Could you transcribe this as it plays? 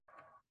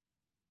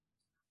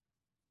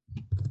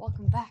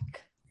Welcome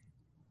back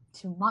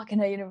to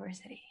Machina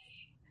University.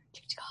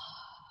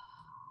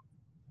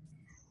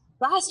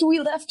 Last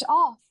we left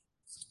off,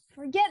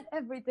 forget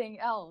everything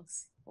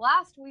else.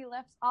 Last we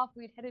left off,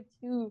 we'd headed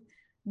to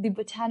the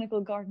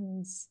botanical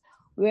gardens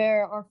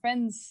where our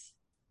friends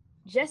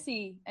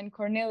Jesse and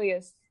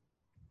Cornelius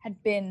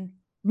had been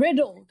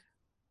riddled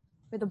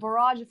with a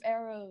barrage of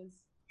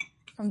arrows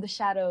from the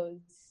shadows.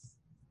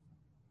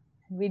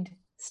 And we'd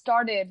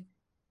started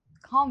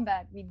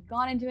combat. We'd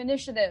gone into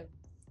initiative.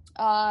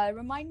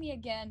 Remind me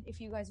again,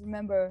 if you guys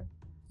remember,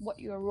 what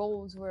your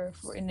roles were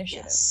for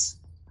initiative. Yes.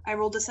 I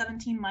rolled a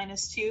 17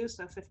 minus 2,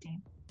 so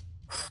 15.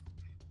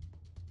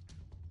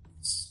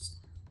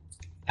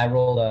 I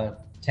rolled a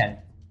 10.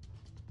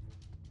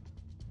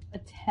 A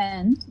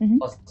 10? Mm-hmm.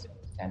 Plus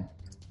 10.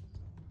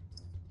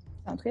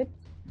 Sounds good.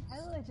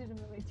 I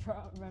legitimately don't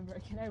remember.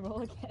 Can I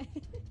roll again?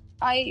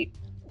 I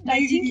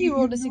think you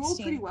rolled a 16. You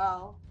rolled pretty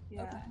well.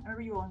 Yeah, okay. I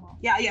remember you rolling well.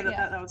 Yeah.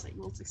 That was it.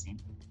 You rolled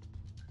 16.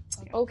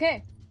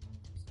 Okay.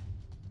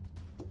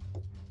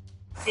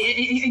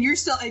 And you're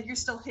still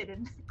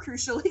hidden.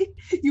 Crucially,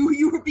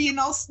 you were being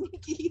all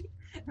sneaky.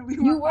 And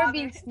you were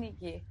being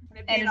sneaky,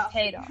 and it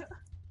paid off.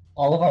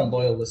 All of our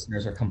loyal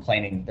listeners are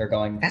complaining. They're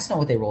going, "That's not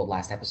what they rolled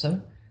last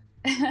episode."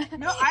 No,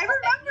 I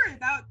remember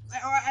that.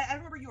 Or I don't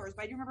remember yours,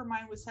 but I do remember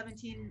mine was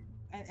 17,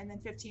 and then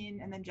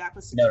 15, and then Jack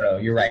was 16. No,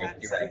 you're right.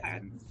 You're right.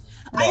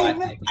 I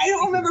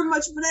don't remember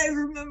much, but I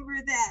remember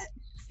that.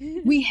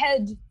 We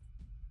head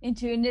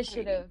into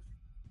initiative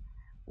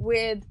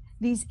with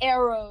these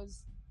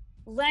arrows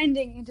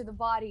landing into the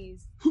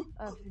bodies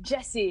of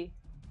Jesse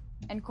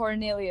and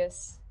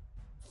Cornelius.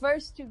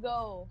 First to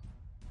go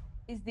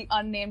is the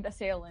unnamed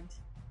assailant,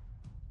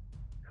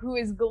 who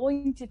is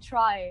going to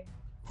try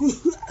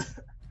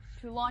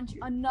to launch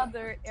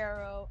another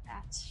arrow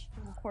at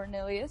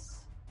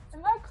Cornelius.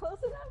 Am I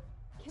close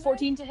enough?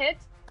 14 to hit?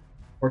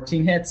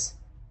 14 hits.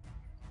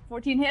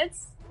 14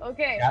 hits?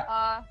 Okay,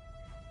 yeah.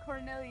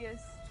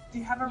 Cornelius. Do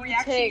you have a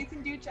reaction you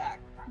can do, Jack?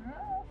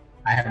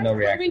 I have no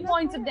reaction. 3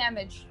 points of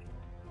damage.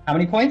 How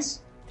many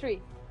points?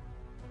 3.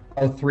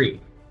 Oh,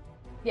 3.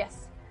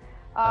 Yes.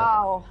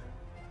 Okay.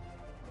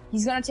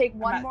 He's gonna take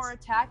one more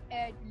attack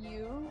at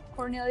you,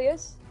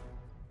 Cornelius.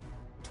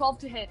 12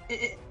 to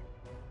hit.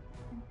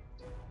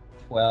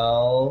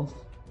 12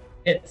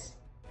 hits.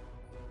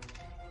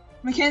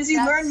 Mackenzie,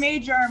 learn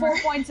mage armor. 4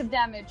 points of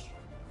damage.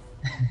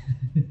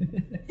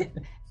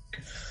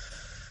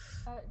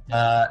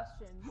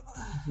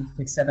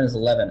 6, 7 is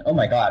 11. Oh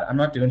my god, I'm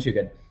not doing too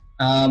good.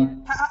 How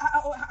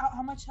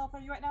much health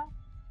are you at now?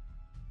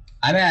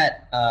 I'm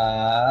at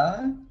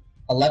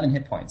 11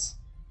 hit points.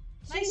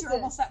 Nice, you're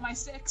almost at my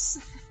 6.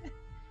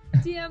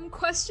 DM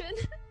question.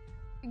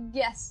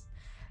 Yes.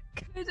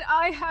 Could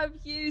I have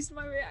used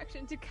my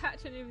reaction to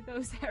catch any of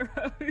those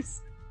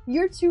arrows?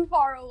 You're too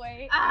far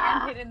away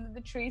and hidden in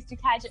the trees to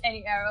catch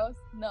any arrows.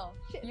 No,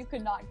 you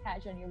could not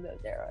catch any of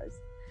those arrows.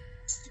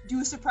 Do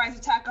a surprise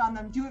attack on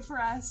them. Do it for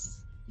us.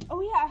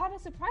 Oh yeah, I had a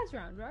surprise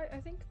round, right? I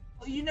think.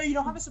 Well, you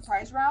don't have a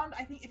surprise round.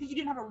 I think you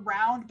didn't have a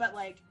round, but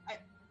like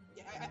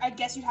I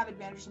guess you'd have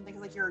advantage or something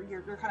because like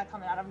you're kind of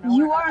coming out of nowhere.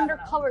 You are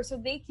undercover, so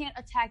they can't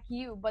attack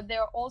you, but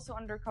they're also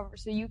undercover,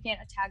 so you can't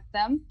attack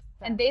them.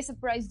 Okay. And they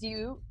surprised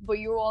you, but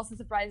you're also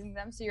surprising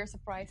them, so your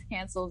surprise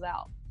cancels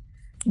out.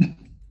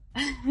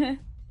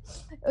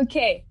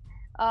 Okay.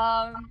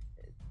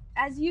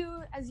 As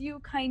you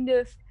kind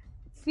of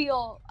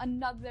feel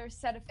another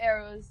set of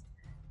arrows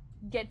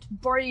get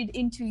buried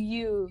into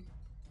you,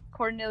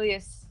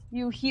 Cornelius,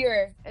 you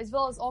hear, as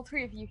well as all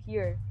three of you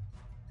hear,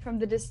 from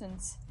the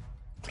distance,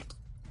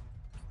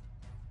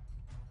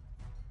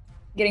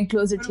 getting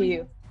closer to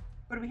you.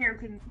 What do we hear?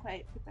 Couldn't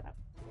quite pick that up.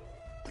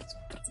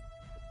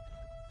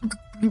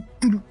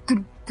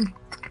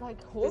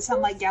 Like horses? Does it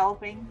sound like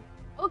galloping?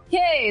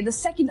 Okay, the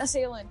second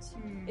assailant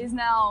is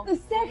now the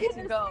second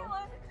to go.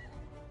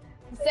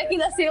 The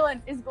second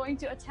assailant is going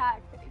to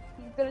attack.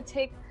 He's going to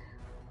take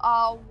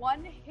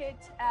one hit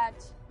at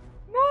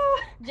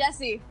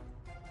Jesse.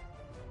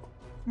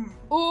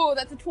 Ooh,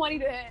 that's a 20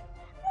 to hit.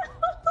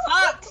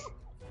 Fuck!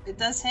 It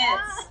does hit.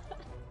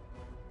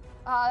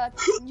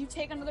 You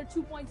take another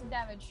 2 points of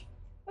damage.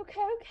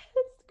 Okay,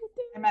 that's good.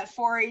 I'm at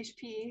 4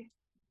 HP.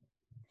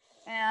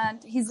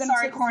 And he's going to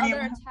take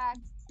another attack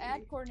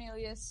at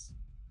Cornelius.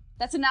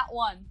 That's a nat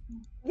 1.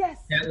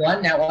 Yes.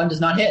 Nat 1 does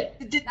not hit.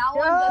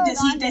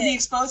 Does he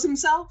expose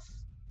himself?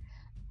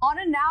 On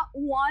a nat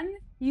 1,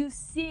 you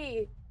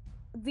see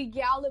the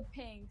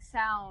galloping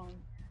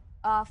sound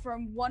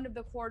from one of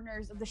the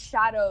corners of the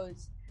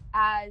shadows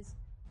as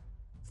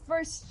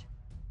first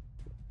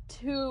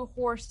 2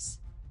 horse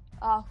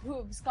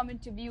hooves come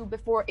into view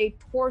before a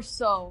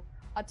torso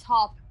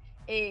atop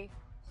a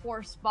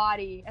horse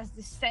body as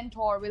the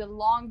centaur with a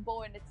long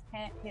bow in its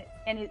hand,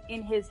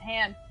 in his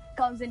hand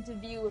comes into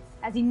view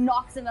as he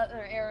knocks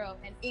another arrow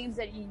and aims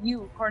at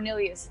you,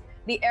 Cornelius.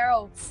 The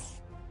arrow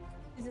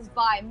fizzes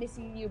by,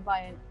 missing you by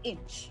an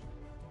inch.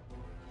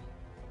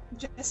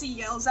 Jesse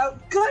yells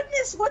out,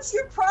 "Goodness, what's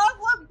your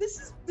problem?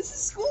 This is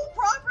school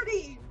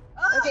property!"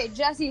 Okay,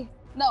 Jesse.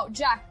 No,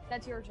 Jack,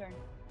 that's your turn.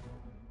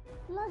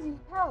 bloody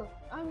hell!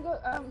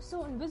 I'm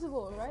still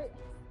invisible, right?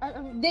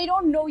 I'm They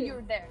don't know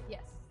you're there.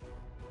 Yes.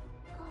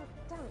 God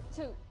damn it.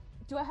 So,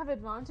 do I have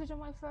advantage on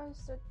my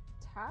first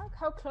attack?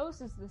 How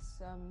close is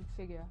this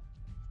figure?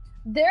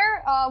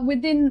 They're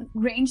within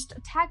ranged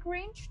attack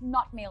range,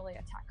 not melee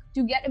attack.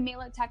 To get a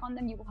melee attack on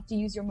them, you will have to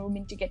use your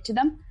movement to get to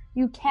them.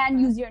 You can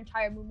use your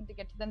entire movement to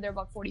get to them. They're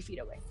about 40 feet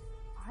away.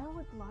 I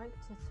would like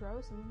to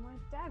throw some of my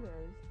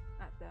daggers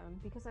at them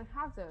because I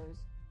have those.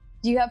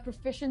 Do you have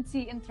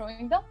proficiency in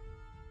throwing them?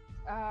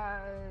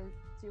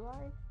 Do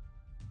I?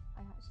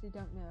 I actually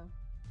don't know.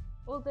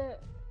 Well,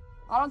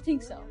 I don't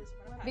think so.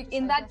 Okay.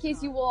 In I that guess case,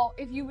 not. you will.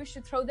 If you wish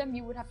to throw them,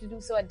 you would have to do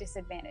so at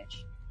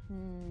disadvantage.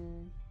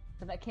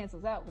 But that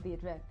cancels out with the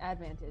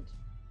advantage.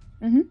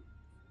 Mm-hmm.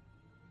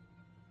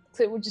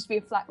 So it would just be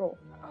a flat roll.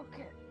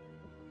 Okay.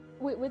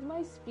 With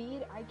my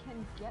speed, I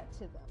can get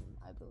to them,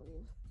 I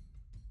believe,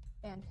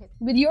 and hit.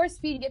 With your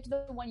speed, get to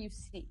the one you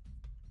see.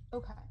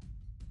 Okay.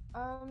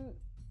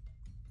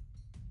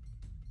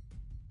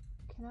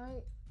 Can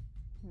I?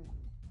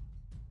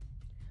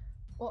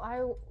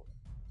 Well,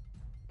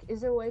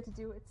 is there a way to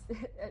do it?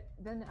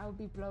 Then I would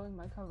be blowing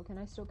my cover. Can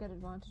I still get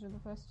advantage of the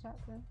first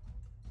attack then?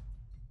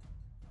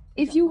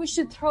 If you wish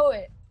to throw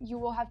it, you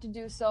will have to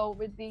do so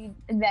with the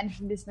advantage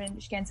and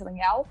disadvantage canceling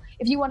out.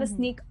 If you want to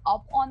sneak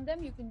up on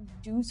them, you can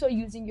do so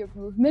using your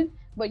movement,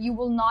 but you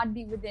will not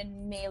be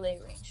within melee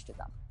range to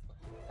them.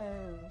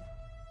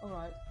 Oh,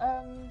 alright.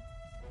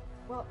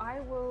 Well,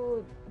 I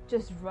will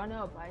just run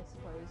up, I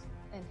suppose,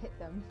 and hit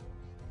them.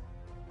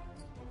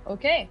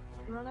 Okay.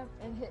 Run up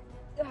and hit.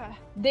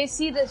 They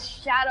see the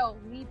shadow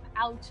leap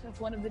out of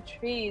one of the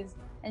trees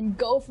and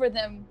go for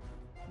them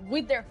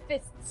with their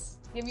fists.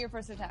 Give me your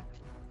first attack.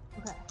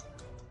 Okay.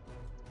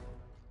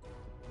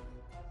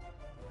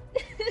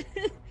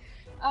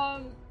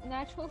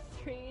 Natural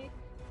 3,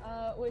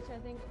 which I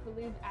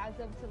believe adds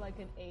up to like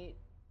an 8.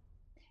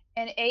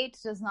 An 8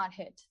 does not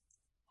hit.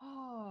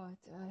 Oh,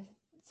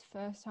 it's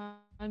first time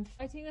I'm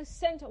fighting a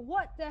centaur.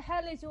 What the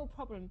hell is your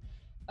problem?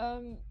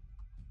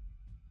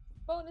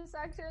 Bonus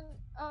action.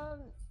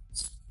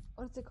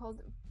 What's it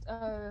called?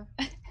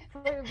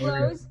 Flurry of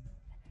blows.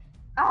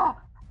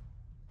 Ah.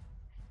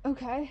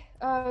 Okay.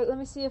 Let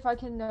me see if I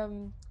can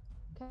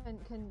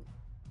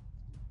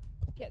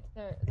get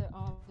their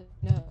arm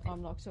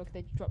arm lock so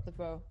they drop the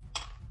bow.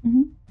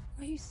 Mm-hmm.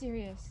 Are you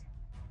serious?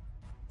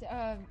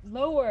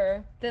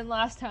 Lower than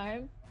last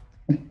time.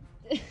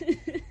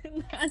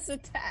 Last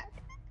attack.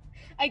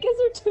 I guess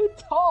they're too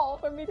tall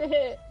for me to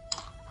hit.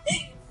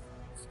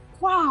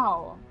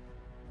 Wow.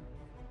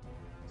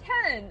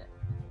 10.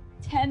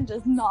 10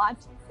 does not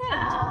hit.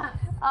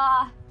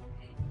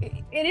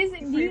 It is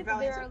indeed that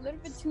they're a little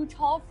bit too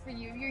tall for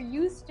you. You're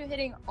used to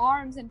hitting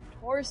arms and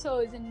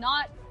torsos and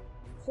not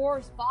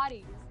horse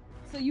bodies.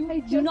 So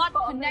you do not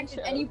connect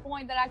at any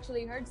point that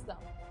actually hurts them.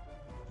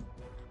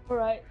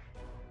 Alright.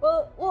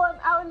 Well, I'm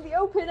out in the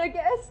open, I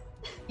guess.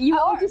 You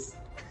are.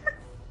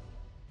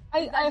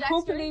 I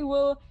hopefully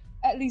will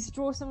at least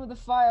draw some of the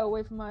fire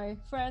away from my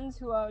friends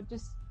who are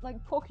just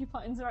like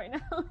porcupines right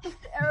now.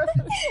 Arrows.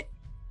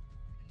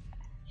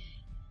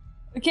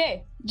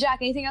 Okay,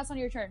 Jack, anything else on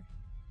your turn?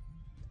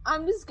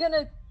 I'm just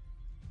gonna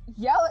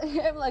yell at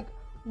him like,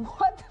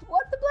 what the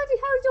bloody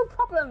hell is your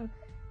problem?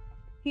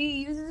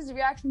 He uses his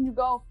reaction to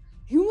go,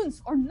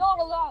 humans are not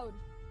allowed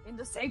in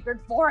the sacred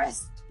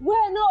forest.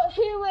 We're not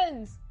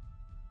humans!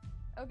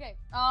 Okay,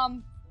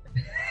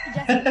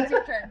 Jesse, it's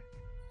your turn.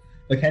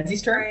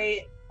 Mackenzie's turn?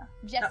 Alright.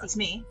 Jesse. No, it's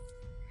me.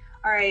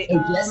 Alright,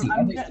 Oh, Jesse.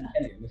 I'm I gonna,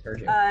 misheard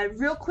you.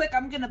 real quick,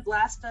 I'm gonna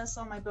blast us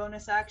on my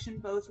bonus action,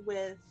 both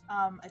with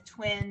a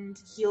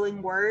twinned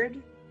healing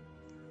word.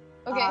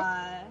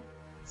 Okay.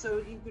 So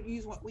you could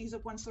use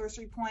up one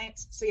sorcery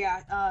point. So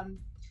yeah,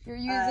 You're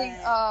using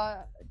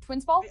twin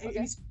spell?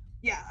 Okay.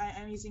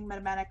 I'm using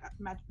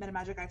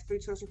metamagic. I have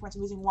 3 sorcery points.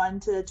 I'm using 1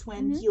 to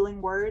twin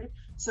healing word.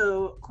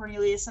 So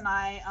Cornelius and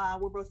I,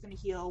 we're both going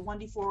to heal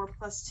 1d4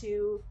 plus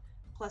 2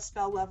 plus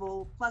spell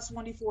level plus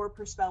 1d4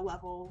 per spell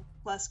level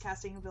plus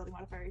casting ability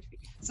modifier HP.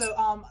 So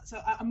I'm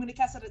going to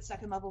cast that at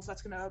 2nd level. So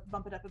that's going to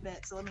bump it up a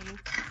bit. So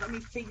let me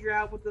figure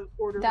out what the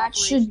order. Of that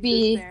operations should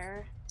be is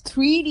there.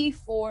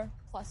 3d4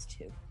 plus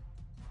 2.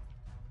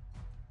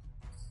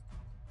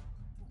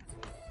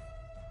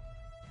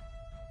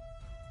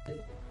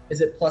 Is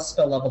it plus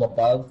spell level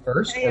above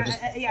first? Or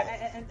just...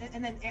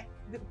 and then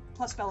the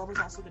plus spell level is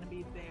also going to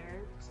be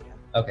there. So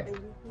yeah. Okay.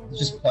 It's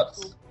just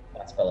plus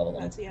spell level.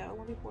 That's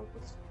 1d4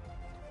 plus.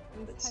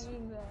 He's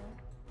hanging there.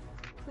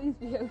 Please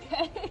be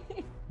okay.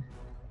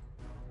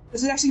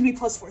 This is actually going to be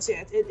plus 4. So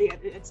yeah,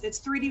 it's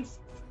 3d.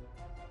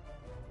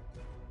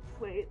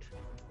 Wait.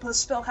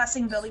 Plus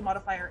spellcasting ability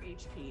modifier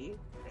HP.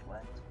 Wait,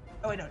 what?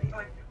 Oh wait, no.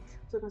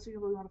 So casting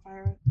ability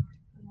modifier.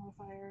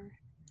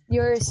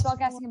 Your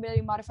spellcasting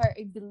ability modifier,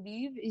 I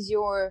believe, is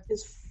your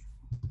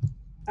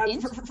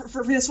int?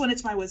 For this one,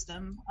 it's my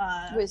wisdom.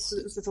 That was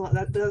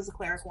the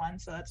cleric one,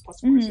 so that's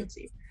plus 4. So let's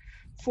see,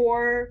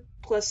 4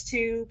 plus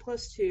 2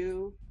 plus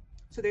 2.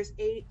 So there's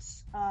 8.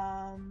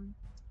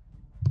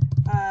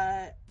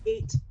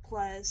 8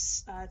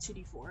 plus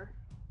 2d4.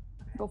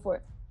 Go for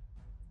it.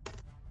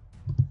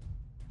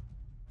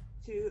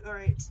 2. All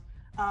right.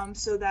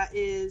 So that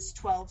is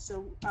 12.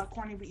 So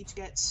Corny, we each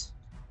get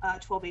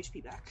 12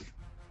 HP back.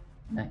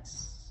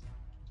 Nice.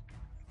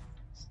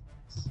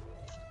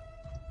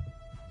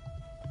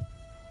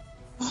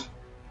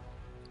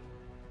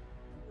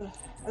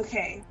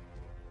 Okay.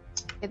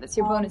 Okay, that's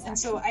your bonus And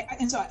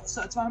action.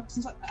 so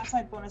that's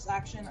my bonus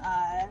action.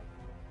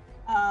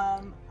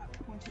 I'm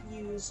going to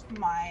use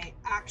my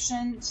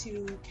action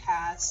to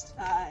cast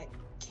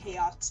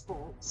Chaos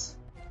Bolt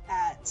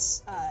at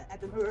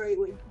the.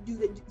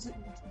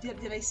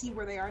 Wait, did I see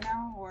where they are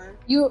now, or?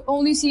 You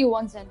only see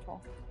one centaur.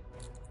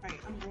 Right,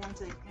 I'm going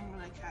to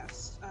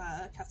cast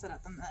that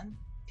at them then.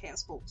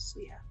 Chaos Bolt. So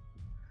yeah.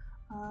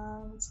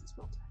 Let's see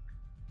spell attack.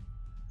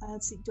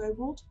 Let's see. Do I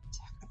roll to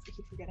attack? I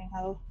keep forgetting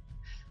how.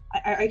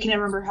 I can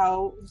never remember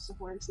how this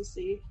works. Let's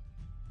see.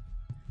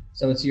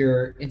 So it's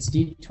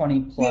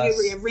D20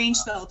 plus. Yeah, range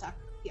spell attack.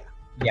 Yeah.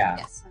 Yeah.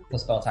 Yes.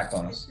 Plus spell attack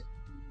bonus.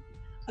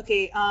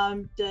 Okay.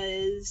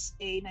 Does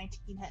a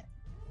 19 hit?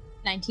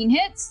 19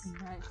 hits.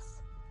 Nice.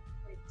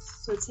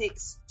 So it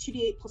takes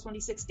 2d8 plus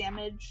 1d6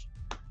 damage.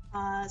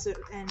 Let's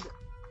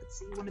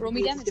see. One of Roll the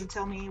me deals damage. is gonna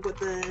tell me what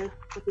the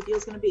deal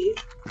is gonna be.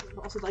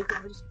 Also, like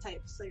damage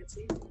types. So let's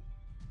see.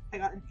 I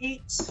got an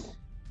 8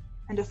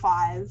 and a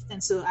 5,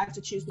 and so I have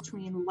to choose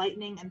between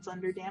lightning and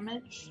thunder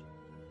damage.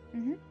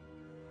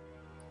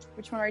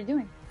 Which one are you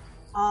doing?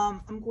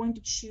 I'm going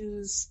to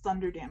choose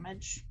thunder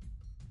damage.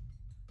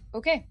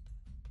 Okay.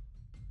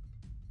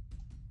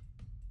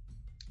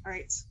 All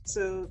right.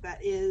 So that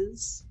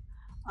is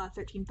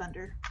 13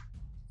 thunder.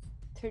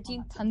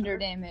 13 that's thunder thunder.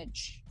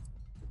 damage.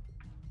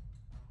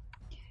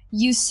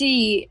 You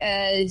see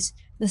as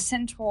the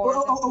centaur.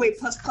 Oh, wait,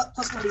 plus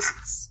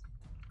 1d6.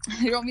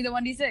 Roll me the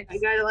 1d6. I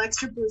got an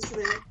extra boost for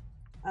there.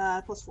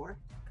 Plus 4.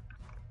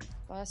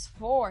 Plus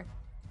 4.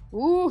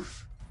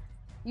 Oof.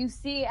 You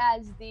see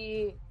as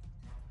the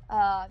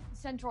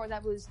centaur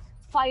that was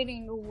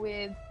fighting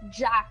with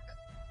Jack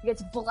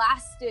gets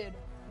blasted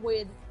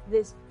with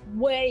this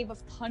wave of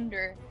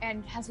thunder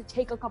and has to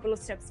take a couple of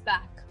steps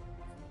back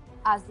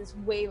as this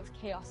wave of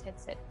chaos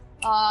hits it.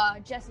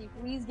 Jesse,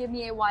 please give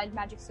me a wild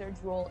magic surge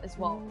roll as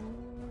well,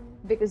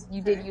 because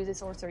you did Okay. use a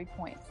sorcery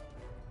point.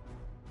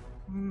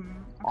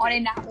 On Okay. a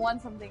nat 1,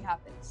 something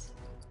happens.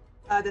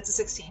 That's a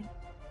 16.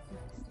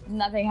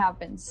 Nothing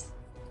happens.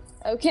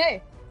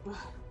 Okay.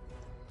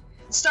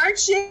 Start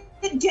shit,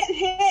 get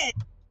hit.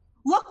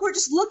 Look, we're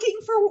just looking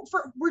for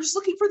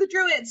the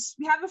druids.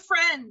 We have a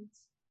friend.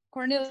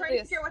 We're trying to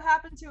Cornelius, figure out what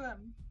happened to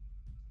him.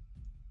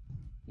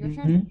 your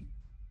turn.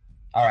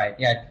 All right.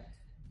 Yeah,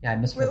 I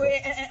missed.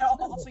 Wait, and I'll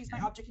also use my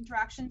object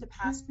interaction to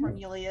pass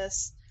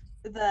Cornelius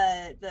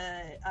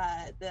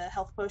the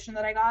health potion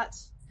that I got.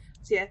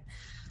 So yeah,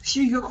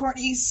 here you go,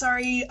 Courtney.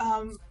 Sorry,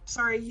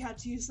 you had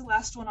to use the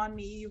last one on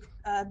me.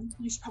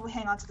 You should probably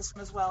hang on to this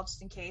one as well,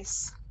 just in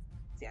case.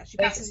 So yeah, she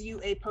passes you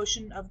a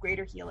potion of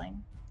greater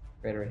healing.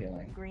 Greater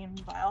healing. Green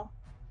vial.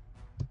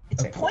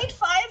 It's Okay, cool.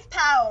 0.5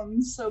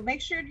 pounds, so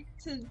make sure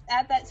to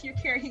add that to your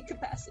carrying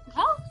capacity.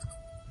 Huh?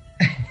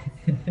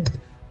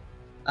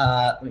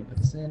 Let me put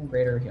this in.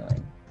 Greater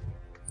healing.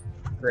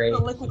 Great. The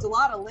liquid's a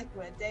lot of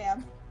liquid.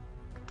 Damn.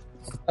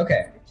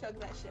 Okay. Chug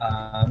that shit.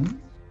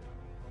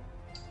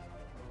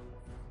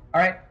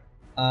 All right.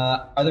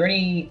 Are there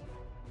any?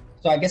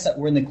 So I guess that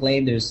we're in the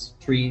glade. There's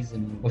trees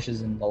and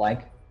bushes and the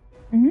like.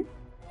 Mhm.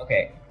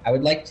 Okay. I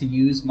would like to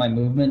use my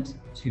movement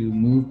to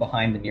move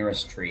behind the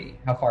nearest tree.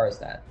 How far is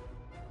that?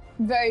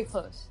 Very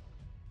close.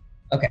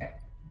 Okay.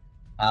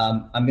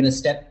 I'm gonna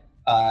step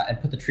and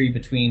put the tree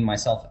between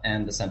myself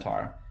and the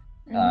centaur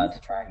to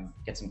try and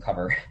get some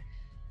cover.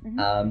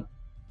 Mhm.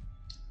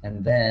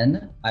 And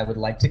then I would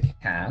like to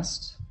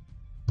cast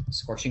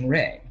Scorching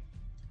Ray.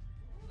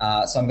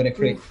 So I'm going to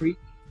create 3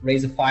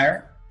 rays of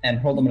fire and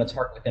hurl them at a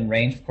target within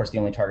range. Of course, the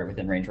only target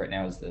within range right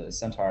now is the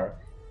centaur.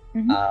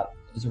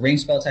 There's a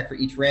ranged spell attack for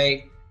each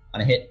ray.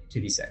 On a hit,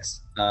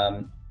 2d6.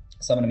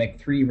 So I'm going to make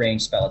 3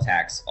 ranged spell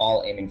attacks,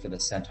 all aiming for the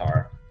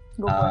centaur.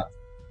 Go for it.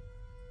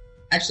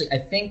 Actually, I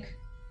think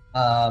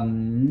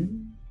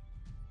I'm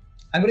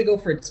going to go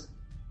for its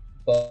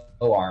bow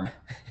arm,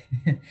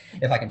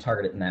 if I can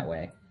target it in that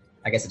way.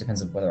 I guess it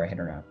depends on whether I hit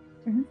or not.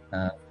 Mhm.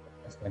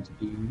 That's going to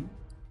be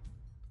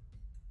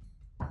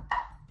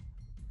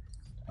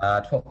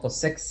 12 plus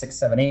 6, 6,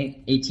 7,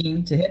 8,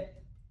 18 to hit.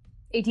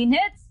 18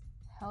 hits.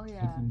 Hell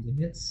yeah. 18 to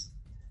hits.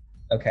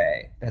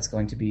 Okay, that's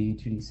going to be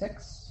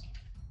 2d6.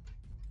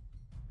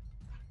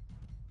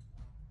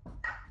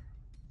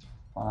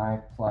 5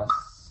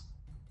 plus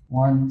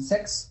 1,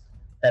 6.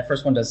 That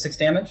first one does 6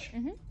 damage.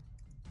 Mhm.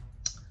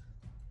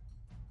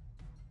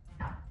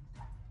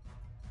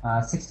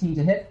 16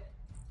 to hit.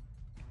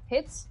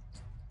 Hits.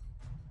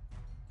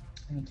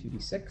 And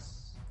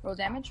 2d6. Roll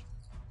damage.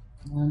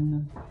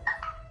 1,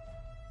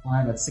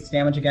 5, that's 6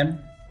 damage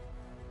again.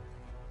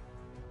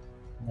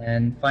 And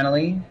then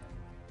finally,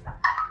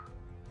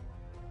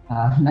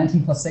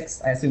 19 plus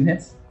 6, I assume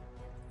hits.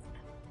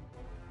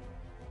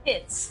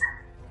 Hits.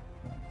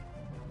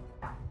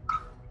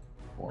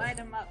 4. Light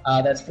him up.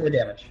 That's 4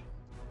 damage.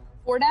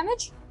 4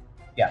 damage.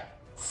 Yeah.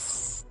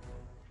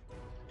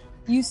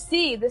 you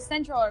see the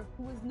centaur,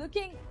 who was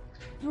looking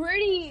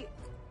pretty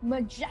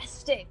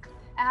majestic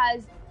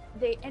as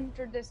they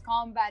entered this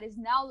combat, is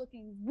now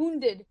looking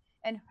wounded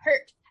and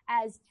hurt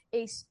as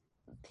a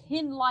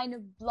thin line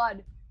of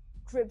blood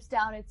drips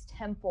down its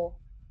temple.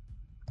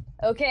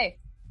 Okay.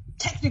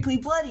 Technically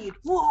bloodied.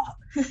 Whoa.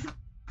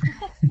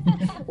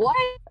 What?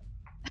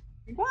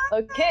 What?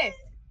 Okay.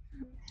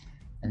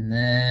 And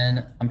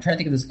then I'm trying to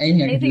think if there's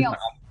anything I can do with Anything my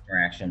opposite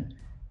interaction.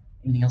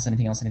 Anything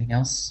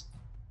else?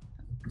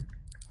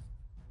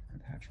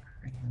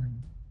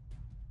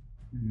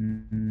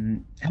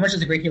 How much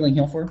does a great healing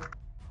heal for?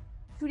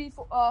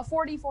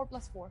 4d4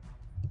 plus 4.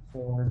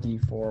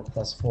 4d4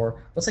 plus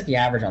 4. What's like the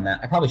average on that?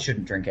 I probably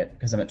shouldn't drink it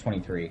because I'm at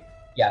 23.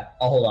 Yeah,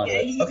 I'll hold on to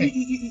it. Okay.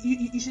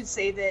 You should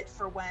save it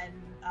for when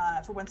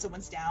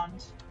someone's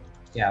downed.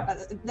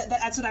 Yeah.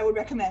 That's what I would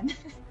recommend.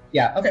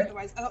 Yeah. Okay.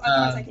 Otherwise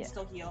I can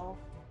still heal.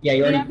 Yeah,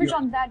 you The already. average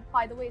on that,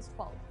 by the way, is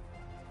 12.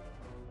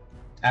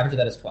 Average of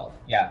that is 12.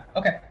 Yeah.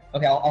 Okay.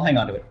 I'll hang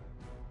on to it.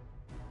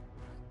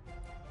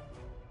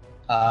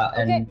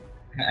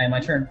 And my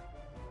turn.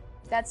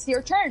 That's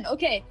your turn.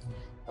 Okay.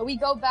 We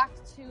go back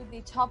to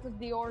the top of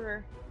the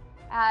order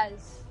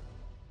as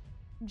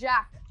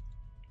Jack.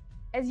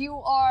 As you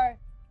are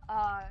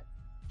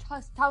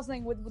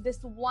tussling with this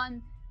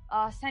one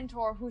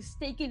centaur who's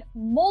taken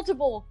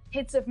multiple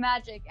hits of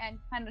magic and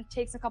kind of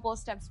takes a couple of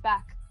steps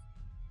back.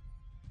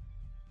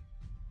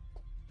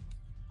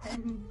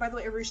 And by the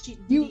way, Arushi,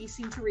 did he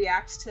seem to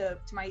react to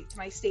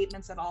my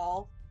statements at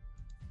all?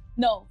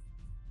 No,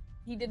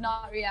 he did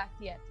not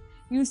react yet.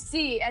 You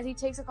see, as he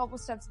takes a couple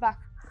steps back,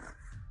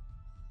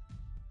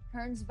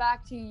 turns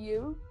back to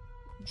you,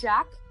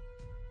 Jack,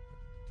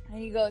 and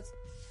he goes,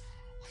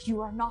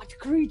 "You are not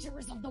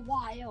creatures of the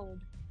wild."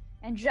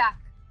 And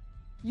Jack,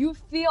 you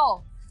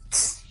feel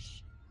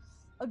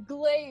a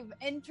glaive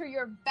enter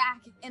your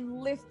back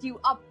and lift you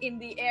up in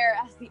the air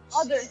as the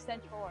other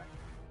centaur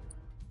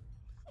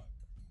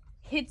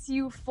hits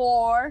you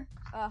for...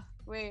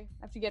 wait,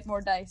 I have to get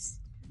more dice.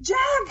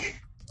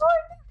 Jack!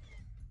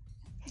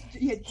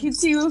 Yeah,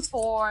 Hits you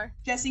for...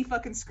 Jesse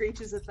fucking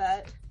screeches at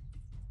that.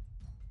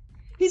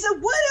 He said,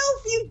 "What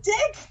elf, you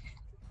dick?"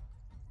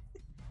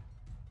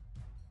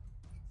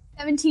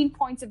 17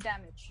 points of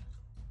damage.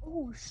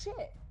 Oh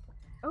shit.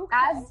 Okay.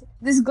 As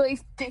this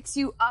glaive picks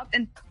you up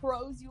and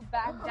throws you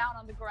back down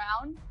on the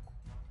ground,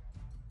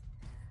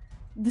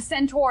 the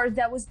centaur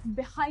that was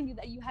behind you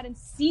that you hadn't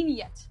seen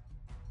yet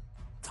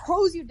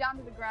throws you down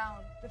to the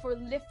ground before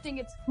lifting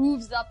its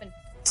hooves up and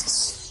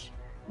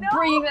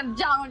bringing them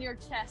down on your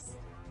chest.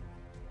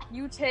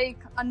 You take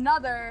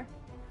another...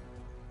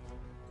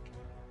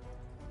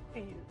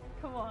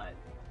 Come on.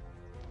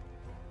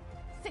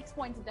 6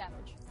 points of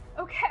damage.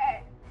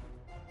 Okay.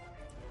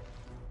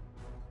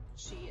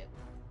 Shit.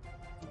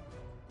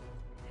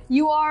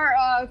 You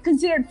are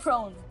considered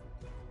prone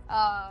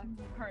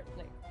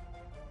currently.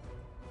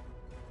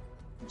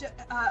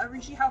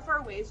 Arishi, how far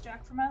away is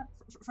Jack from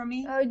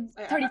me?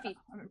 30 feet.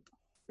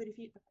 30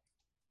 feet.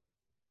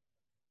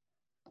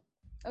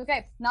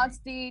 Okay, now it's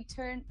the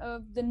turn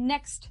of the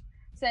next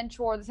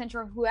centaur, the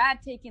centaur who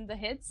had taken the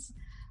hits.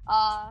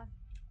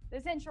 The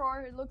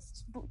centaur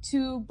looks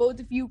to both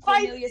of you,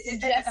 Cornelius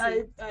and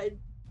Jesse.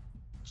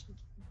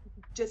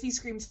 Jesse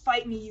screams,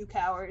 "Fight me, you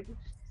coward!"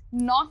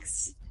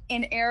 Knocks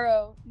an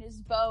arrow in his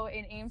bow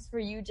and aims for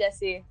you,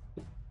 Jesse.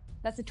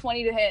 That's a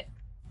 20 to hit.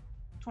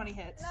 20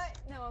 hits.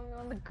 No, I'm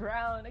on the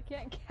ground. I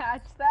can't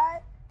catch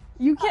that.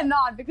 You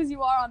cannot because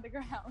you are on the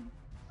ground.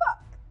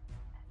 Fuck.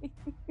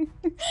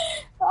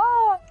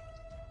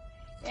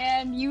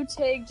 And you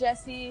take,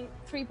 Jesse,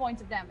 3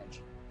 points of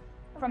damage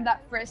from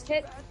that first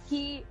hit.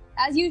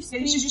 As you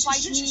scream,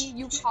 "Fight me,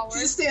 you coward!" She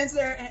just stands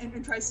there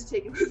and tries to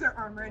take it with her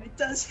armor, and it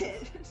does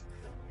hit.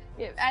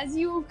 Yeah, as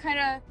you kind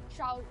of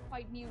shout,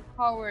 "Fight me, you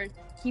coward!"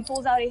 he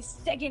pulls out a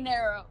second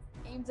arrow,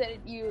 aims it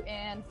at you,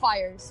 and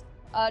fires.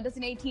 Does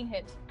an 18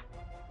 hit?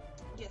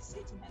 Yes,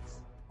 18 hits.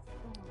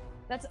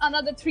 That's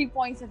another 3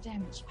 points of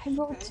damage. I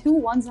rolled 2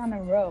 ones on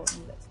a row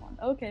in this one.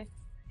 Okay.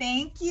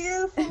 Thank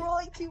you for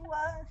rolling 2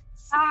 ones.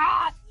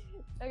 Ah!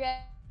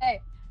 Okay.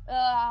 Hey,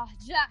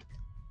 Jack,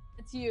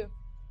 it's you.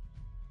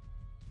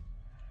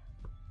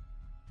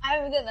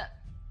 I'm gonna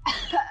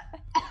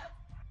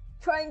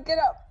try and get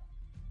up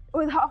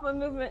with half my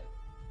movement.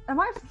 Am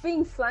I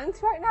being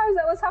flanked right now? Is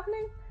that what's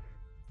happening?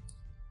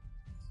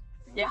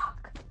 Yeah.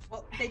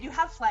 Well, they do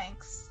have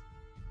flanks.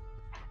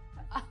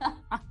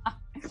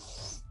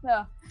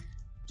 No.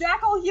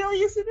 Jack, I'll heal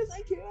you as soon as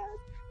I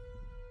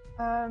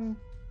can.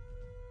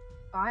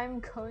 I'm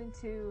going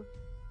to...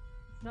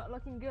 It's not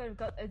looking good. I've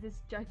got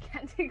this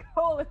gigantic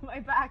hole in my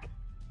back.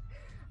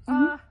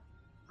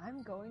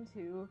 I'm going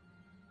to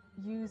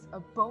use a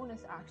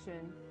bonus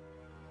action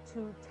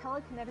to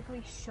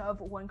telekinetically shove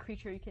one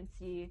creature you can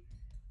see.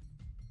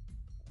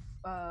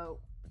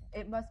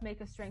 It must make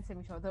a strength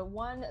saving throw. The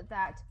one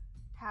that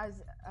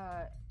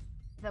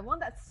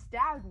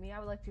stabbed me, I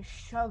would like to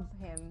shove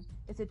him.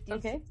 It's a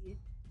DC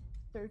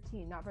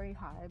 13, not very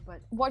high,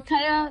 but... What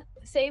kind of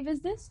save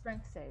is this?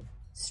 Strength save.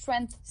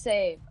 Strength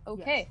save.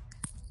 Okay.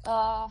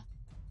 Oh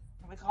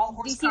We call it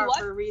DC horsepower what?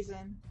 for a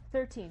reason.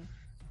 13.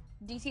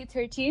 DC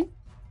 13.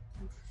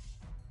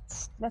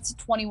 That's a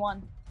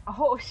 21.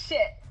 Oh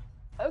shit.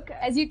 Okay.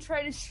 As you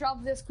try to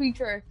shove this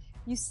creature,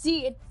 you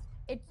see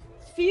it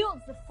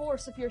feels the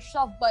force of your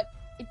shove, but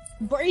it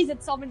buries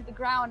itself into the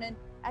ground, and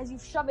as you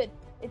shove it,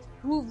 its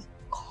hooves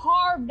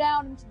carve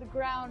down into the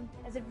ground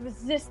as it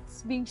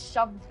resists being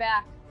shoved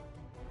back.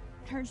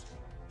 Turns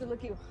to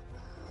look at you.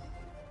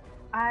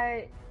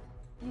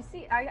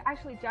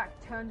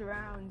 Jack turned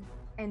around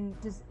and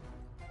just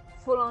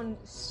full on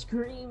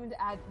screamed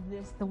at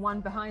the one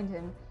behind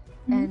him,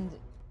 and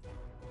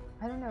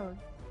I don't know,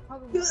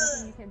 probably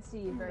nothing you can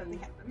see very. Nothing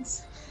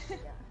happens. Yeah.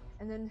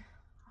 And then,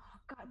 oh,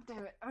 god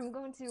damn it, I'm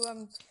going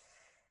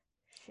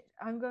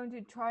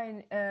to try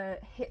and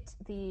hit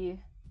the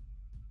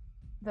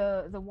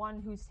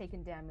one who's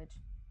taken damage.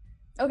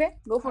 Okay,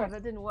 go for it.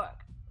 That didn't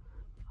work.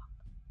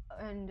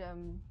 And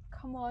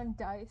come on,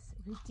 dice,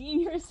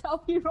 redeem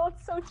yourself. You rolled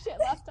so shit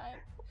last time.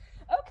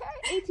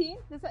 Okay, 18.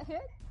 Does that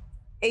hit?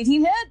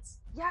 18 hits.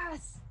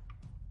 Yes.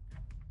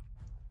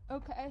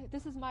 Okay,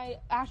 this is my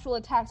actual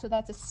attack, so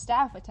that's a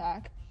staff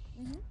attack.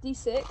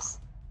 D6.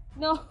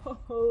 No.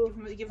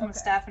 Give him a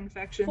staff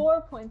infection.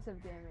 4 points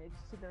of damage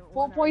to the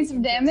 4 points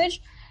of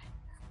damage.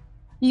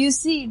 You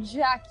see,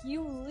 Jack,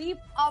 you leap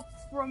up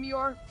from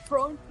your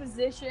prone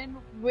position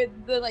with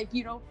the,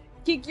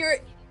 kick your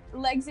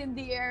legs in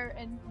the air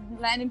and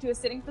land into a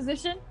sitting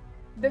position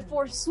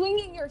before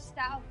swinging your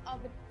staff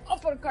up and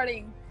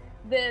uppercutting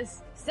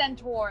this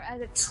centaur as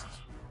it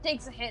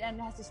takes a hit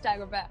and has to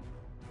stagger back.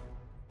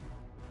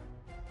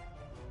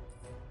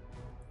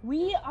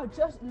 We are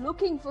just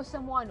looking for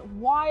someone.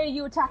 Why are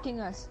you attacking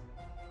us?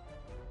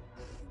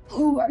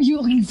 Who are you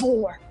looking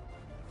for?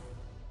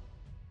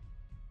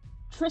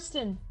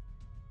 Tristan.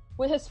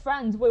 With his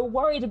friends. We're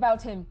worried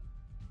about him.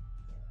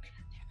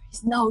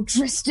 There's no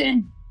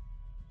Tristan.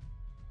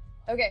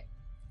 Okay.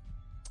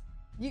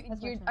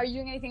 Are you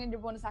doing anything in your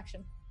bonus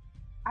action?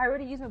 I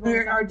already used my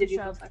bonus action. Did you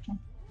bonus action?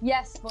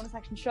 Yes, bonus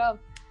action shove.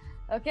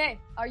 Okay.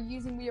 Are you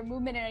using your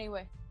movement in any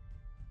way?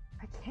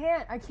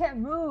 I can't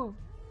move.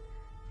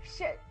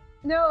 Shit.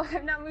 No,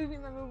 I'm not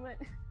moving my movement.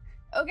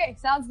 Okay,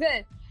 sounds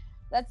good.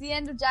 That's the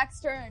end of Jack's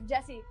turn.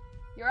 Jesse,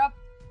 you're up.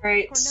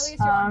 Right. Cornelius,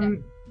 you're on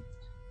deck.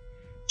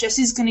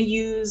 Jesse's gonna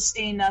use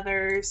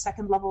another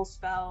second level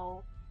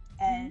spell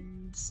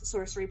and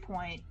sorcery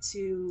point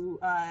to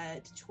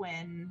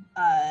twin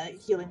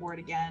healing word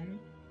again.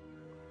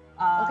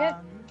 Okay.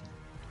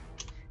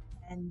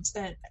 And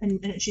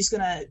she's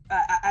gonna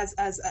as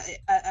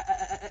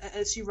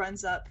she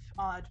runs up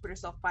to put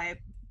herself by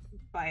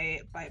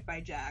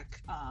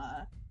Jack.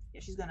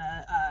 She's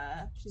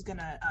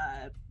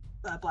gonna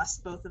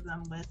blast both of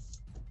them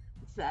with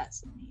that.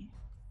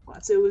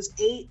 So it was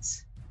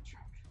 8.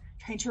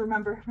 Trying to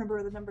remember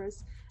the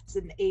numbers. It's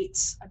an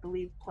 8, I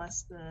believe,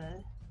 plus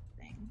the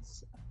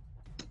things.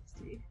 Let's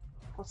see,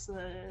 plus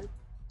the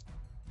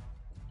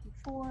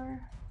 4.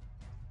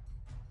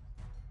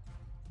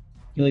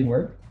 Healing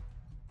word?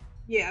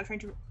 Yeah, I'm trying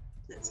to.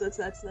 So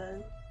that's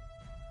the.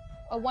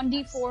 A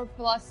 1d4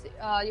 plus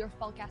your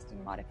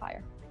spellcasting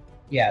modifier.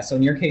 Yeah, so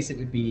in your case it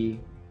would be,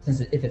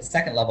 if it's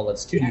second level,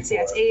 it's 2d4.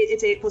 Yeah,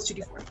 it's 8 plus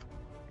 2d4.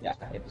 Yeah,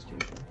 8 plus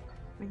 2d4.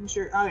 Making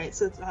sure. Alright,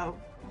 so it's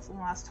that's the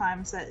last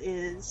time. So that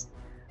is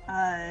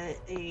a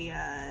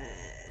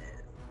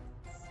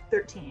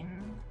 13.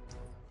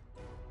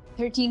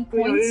 13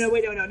 points. No.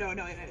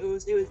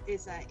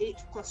 It's 8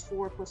 plus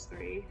 4 plus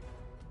 3.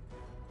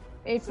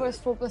 8 plus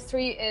 4 plus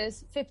 3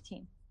 is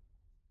 15.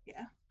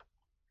 Yeah.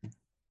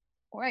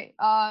 All right.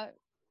 I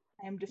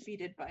am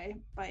defeated by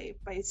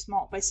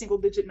single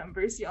digit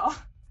numbers, y'all.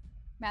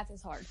 Math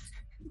is hard.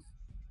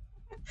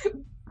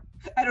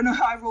 I don't know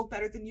how I rolled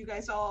better than you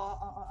guys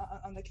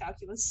all on the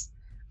calculus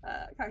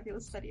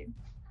studying.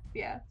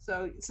 Yeah,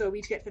 so we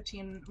each get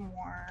 15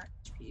 more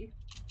HP.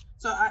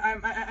 So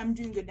I'm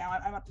doing good now.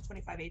 I'm up to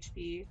 25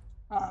 HP.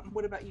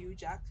 What about you,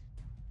 Jack?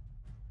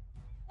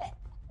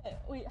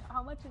 Wait,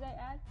 how much did I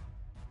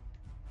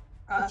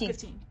add?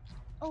 15.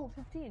 Oh,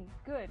 15.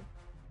 Good.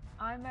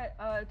 I'm at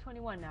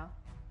 21 now.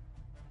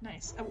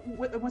 Nice.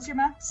 What's your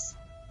max?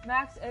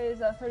 Max is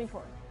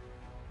 34.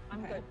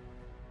 I'm good.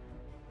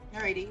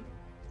 Alrighty.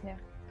 Yeah.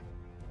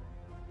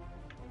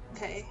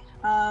 Okay.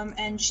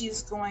 And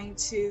she's going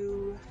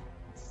to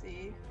let's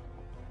see.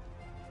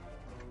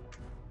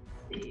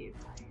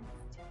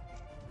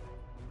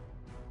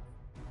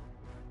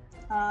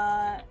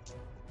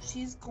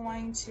 She's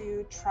going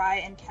to try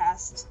and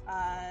cast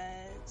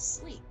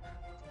sleep.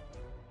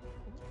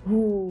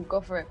 Ooh, go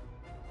for it.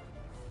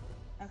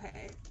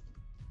 Okay.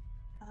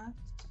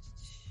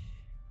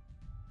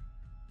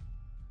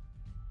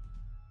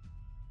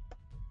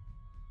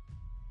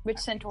 Which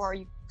centaur are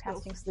you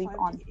casting sleep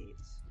on?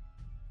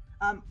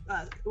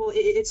 Well,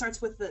 it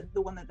starts with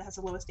the one that has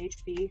the lowest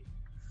HP.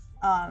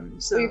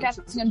 So you're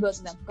casting on both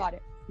of them. Got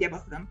it. Yeah,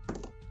 both of them.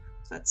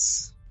 So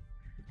that's.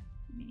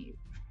 Let me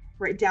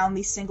write down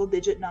these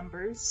single-digit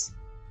numbers.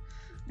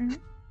 Mm-hmm.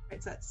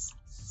 Right, so that's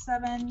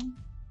 7,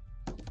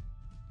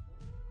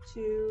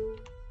 2,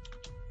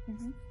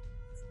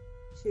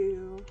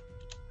 2,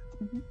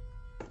 Mhm.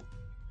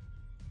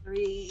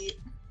 3.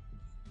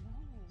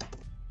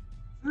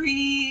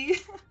 3.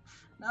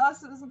 No,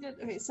 this isn't good.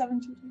 Okay,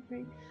 7, 2, 2,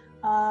 3.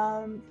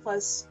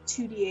 Plus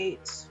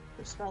 2d8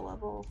 for spell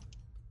level.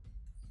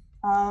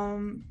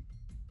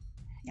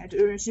 Yeah,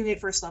 we're just doing it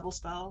first level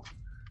spell.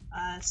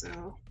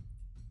 So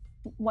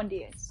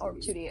 1d8 or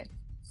 2d8.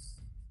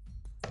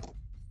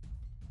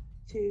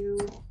 2,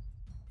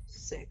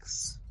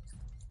 6.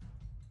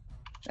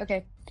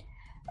 Okay.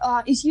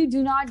 If you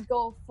do not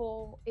go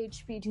full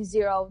HP to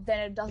 0, then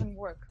it doesn't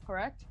work,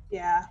 correct?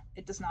 Yeah,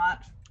 it does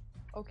not.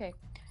 Okay.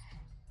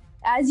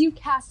 As you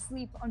cast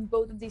sleep on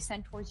both of these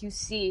centaurs, you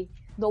see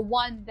the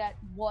one that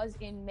was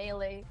in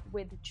melee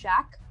with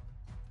Jack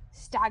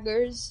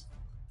staggers,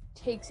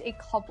 takes a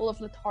couple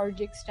of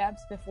lethargic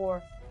steps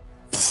before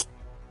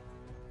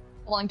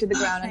falling to the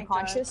ground Thank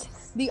unconscious. God.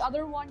 The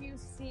other one you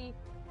see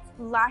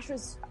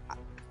lashes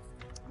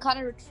kind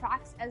of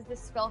retracts as the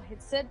spell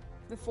hits it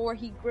before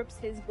he grips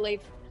his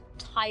glaive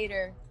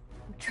tighter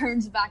and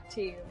turns back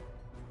to you.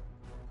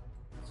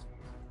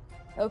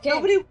 Okay.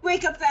 Nobody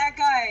wake up that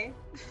guy!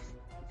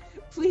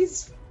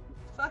 Please,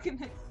 fucking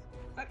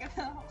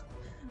hell.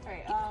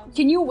 Alright,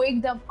 Can you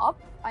wake them up?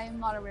 I am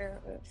not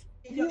aware of.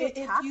 If you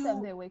attack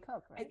them, they wake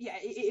up, right? Yeah,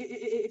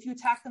 if you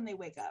attack them, they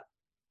wake up.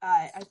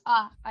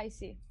 I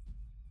see.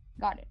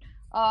 Got it.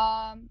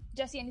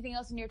 Jesse, anything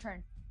else in your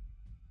turn?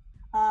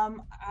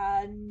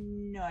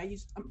 No, I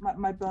used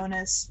my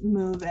bonus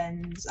move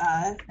and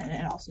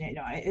also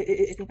no,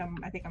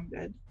 I think I'm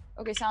good.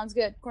 Okay, sounds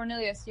good.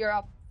 Cornelius, you're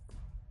up.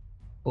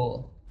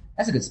 Cool.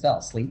 That's a good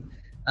spell, sleep.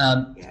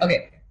 Yeah.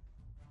 Okay.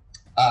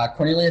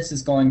 Cornelius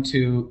is going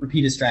to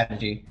repeat his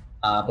strategy,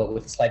 but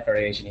with a slight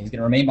variation. He's going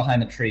to remain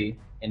behind the tree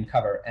in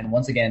cover, and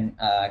once again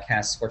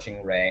cast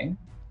Scorching Ray.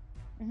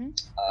 Mm-hmm.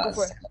 Go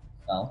for it.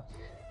 Spell.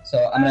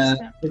 So I'm going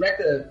to direct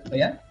the... Oh,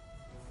 yeah?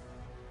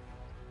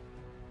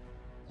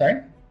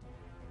 Sorry?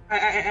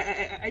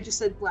 I just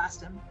said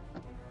blast him.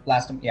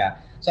 Blast him, yeah.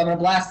 So I'm going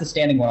to blast the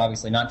standing one,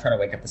 obviously, not trying to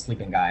wake up the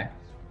sleeping guy.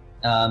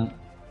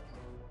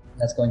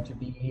 That's going to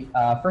be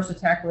first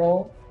attack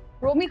roll.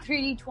 Roll me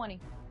 3d20.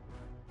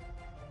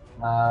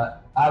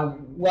 Well,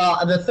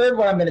 the third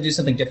one I'm going to do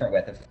something different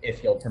with,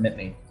 if you'll permit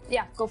me.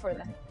 Yeah, go for it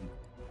then.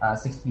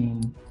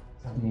 16,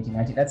 17, 18,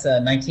 19. That's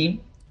a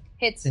 19.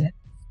 Hits.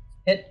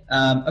 Hit.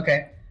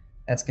 Okay.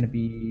 That's going to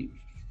be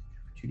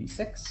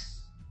 2d6.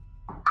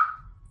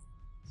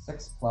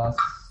 6 plus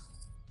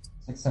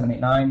 6, 7, 8,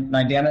 9.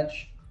 9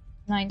 damage.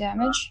 9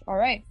 damage. All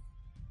right.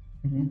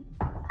 Mm-hmm.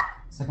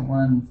 Second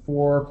one,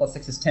 4 plus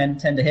 6 is 10.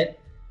 10 to hit.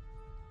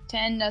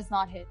 10 does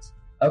not hit.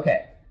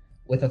 Okay.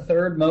 With a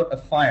third mote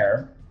of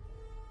fire,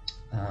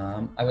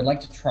 I would like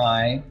to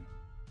try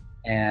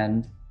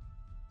and...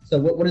 So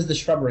what does the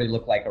shrubbery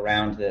look like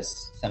around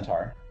this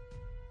centaur?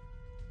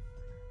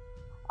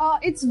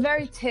 It's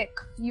very thick.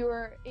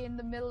 You're in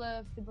the middle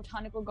of the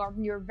botanical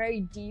garden. You're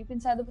very deep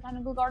inside the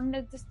botanical garden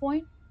at this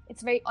point.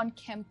 It's very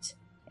unkempt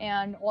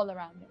and all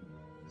around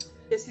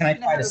it. Can I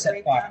try to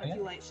set fire? If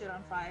you light shit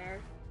on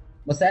fire.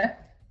 What's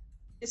that?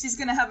 He's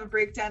gonna have a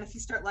breakdown if you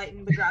start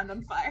lighting the ground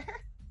on fire.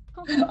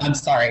 I'm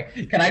sorry.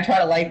 Can I try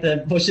to light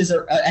the bushes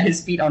at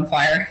his feet on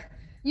fire?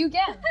 You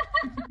can.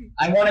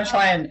 I want to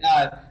try and...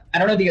 I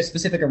don't know the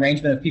specific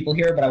arrangement of people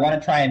here, but I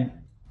want to try and...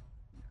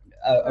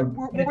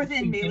 we're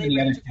within melee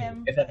range of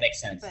him. If that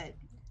makes sense. But,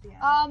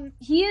 yeah.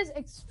 He is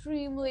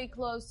extremely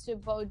close to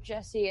both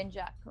Jesse and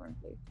Jack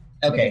currently.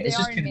 Okay, Because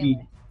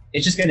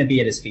it's just going to be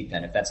at his feet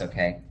then, if that's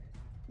okay.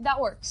 That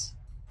works.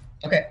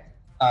 Okay.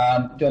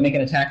 Do I make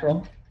an attack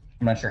roll?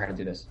 I'm not sure how to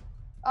do this.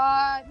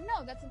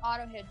 No, that's an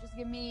auto hit. Just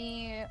give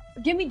me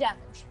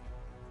damage.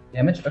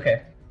 Damage?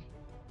 Okay.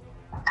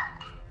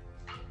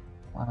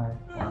 5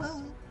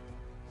 plus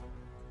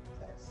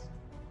 6.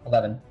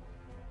 11.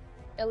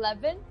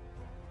 11?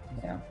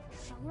 Yeah.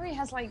 Shrubbery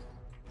has like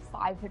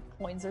 5 hit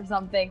points or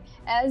something.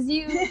 As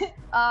you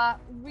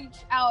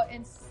reach out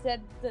and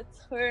set the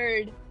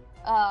third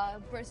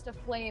burst of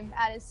flame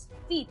at his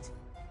feet,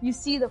 you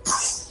see the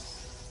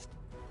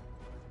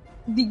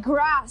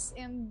grass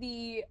and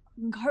the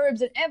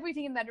herbs and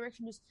everything in that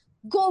direction just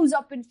goes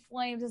up in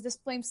flames as this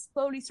flame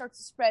slowly starts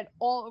to spread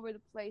all over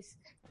the place,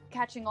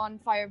 catching on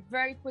fire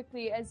very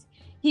quickly as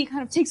he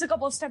kind of takes a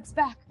couple of steps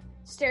back,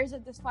 stares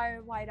at this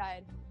fire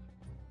wide-eyed.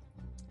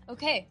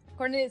 Okay,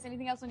 Cornelius,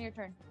 anything else on your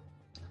turn?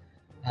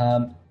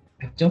 I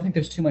don't think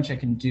there's too much I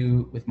can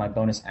do with my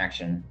bonus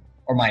action.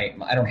 Or I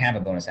don't have a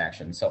bonus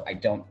action, so I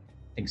don't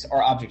think so.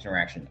 Or object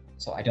interaction,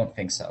 so I don't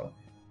think so.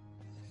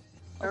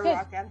 Okay.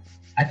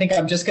 I think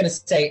I'm just going to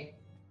say,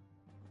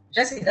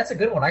 Jesse, that's a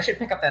good one. I should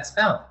pick up that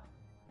spell.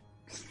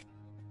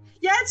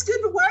 Yeah, it's good,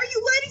 but why are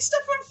you lighting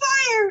stuff on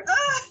fire?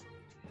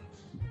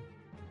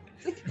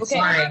 Okay.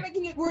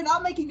 Sorry. We're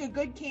not making a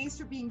good case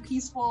for being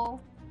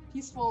peaceful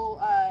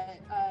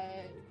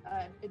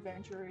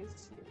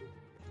adventurers.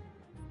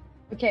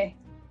 Okay.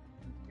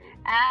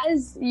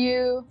 As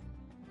you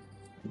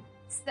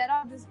set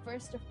off this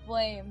burst of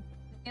flame,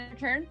 in your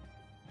turn,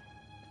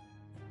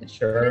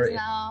 Sure.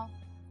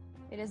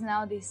 it is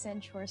now the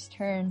centaur's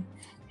turn.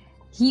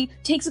 He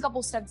takes a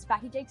couple steps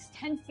back. He takes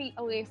 10 feet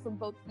away from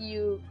both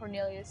you,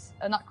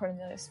 not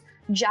Cornelius,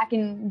 Jack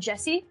and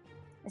Jesse,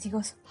 as he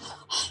goes,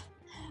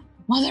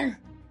 Mother,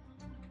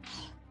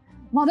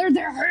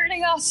 they're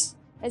hurting us!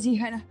 As he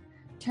kind of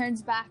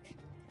turns back.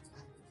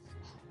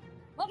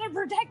 Mother,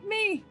 protect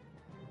me!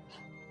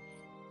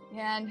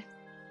 And...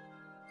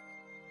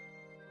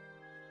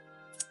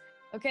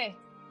 Okay.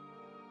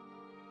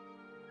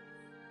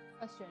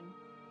 Question.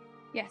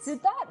 Yes.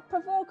 Did that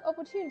provoke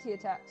opportunity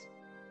attacks?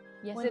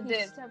 Yes, when it he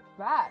did. stepped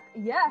back.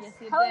 Yes. Yes,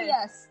 it Hell did.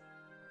 yes.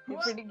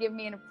 Feel free to give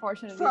me an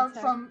opportunity From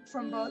attack.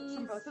 from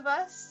both of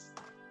us.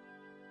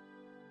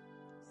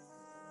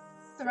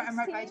 So I'm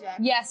right by Jack.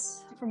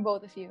 Yes, from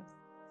both of you.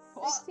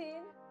 16.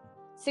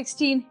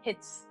 16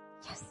 hits.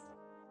 Yes.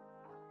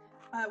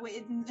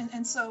 Wait,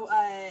 and so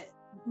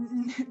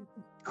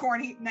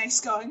corny, nice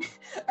going.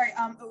 All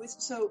right.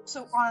 So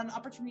on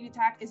opportunity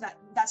attack,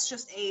 that's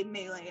just a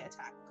melee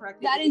attack,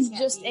 correct? That It is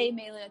can't just be- a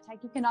melee attack.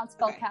 You cannot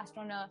spellcast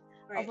on a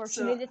Right,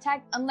 opportunity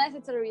attack unless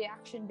it's a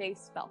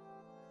reaction-based spell.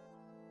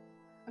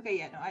 Okay,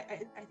 yeah, no, I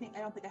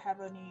don't think I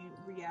have any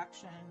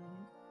reaction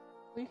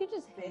Well, you could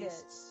just hit it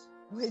based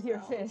with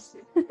your spells. fist.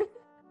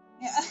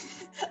 Yeah,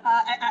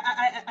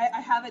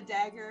 I have a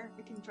dagger.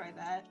 I can try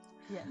that.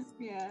 Yes.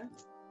 Yeah.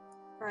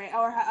 All right.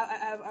 Or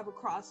I have a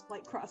crossbow.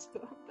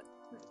 But,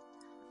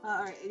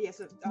 all right. Yeah.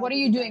 So I'll What are do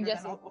you the doing, dagger,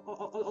 Jesse? then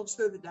I'll just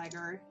throw the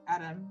dagger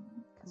at him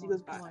as he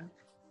goes by. Come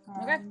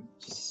Okay.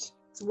 It's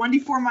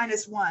 1d4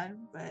 minus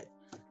 1, but.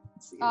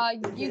 Let's see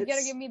if it You gotta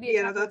hits. give me the Yeah,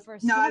 attack roll that's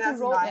first. no, You have that's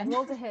to roll, 9.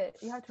 roll to hit.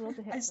 You have to roll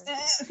to hit I first.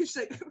 just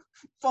like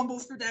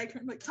fumbles for dagger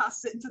and like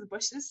tosses it into the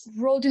bushes.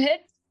 Roll to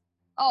hit.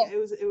 Oh, Yeah,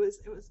 it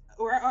was.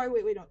 Or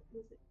wait, no.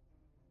 Was it?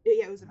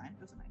 Yeah, it was a 9.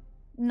 It was a 9.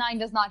 9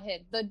 does not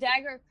hit. The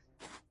dagger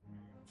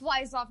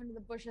flies off into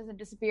the bushes and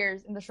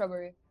disappears in the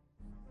shrubbery.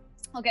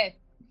 Okay.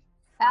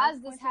 As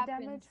this 5 points of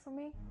happens, damage for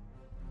me.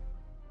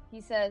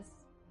 he says,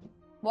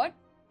 "What?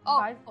 Oh,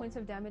 5 points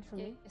of damage for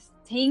me. yes,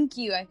 thank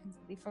you. I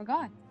completely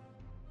forgot."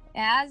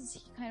 As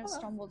he kind of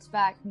stumbles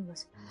back, he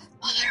goes,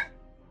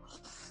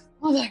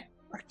 Mother,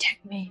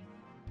 protect me.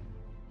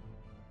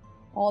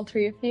 All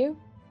 3 of you,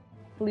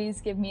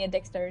 please give me a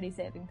dexterity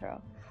saving throw.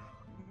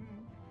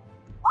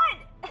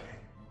 What?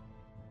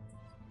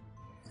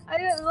 I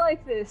don't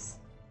like this.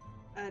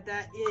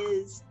 That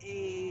is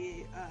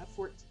a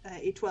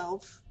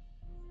 12.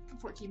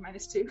 14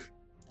 minus 2.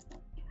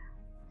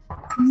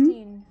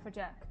 16 for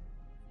Jack.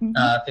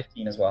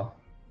 15 as well.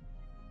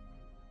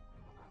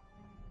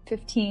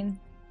 15.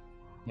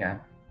 Yeah.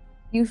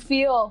 You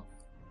feel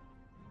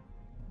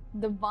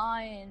the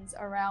vines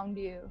around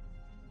you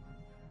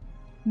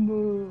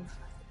move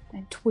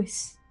and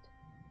twist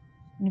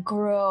and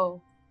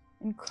grow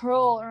and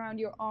curl around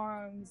your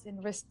arms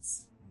and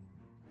wrists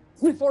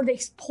before they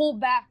pull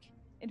back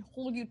and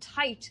hold you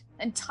tight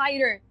and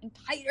tighter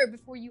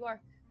before you are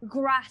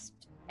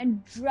grasped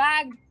and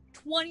dragged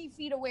 20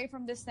 feet away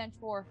from this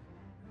centaur.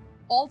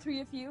 All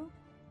 3 of you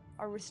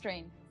are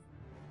restrained.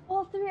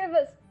 All 3 of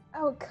us.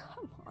 Oh,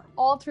 come on.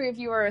 All 3 of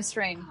you are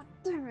restrained. God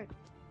damn it.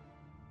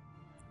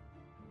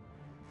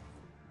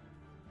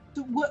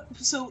 So what?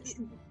 So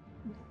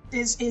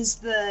is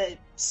the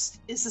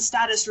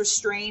status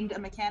restrained a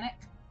mechanic?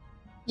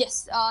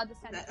 Yes, the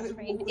status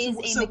restrained is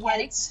a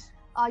mechanic.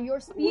 Your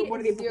speed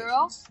What are is the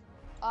 0.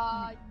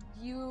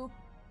 implications?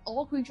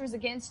 All creatures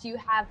against you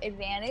have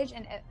advantage,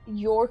 and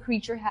your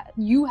creature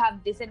you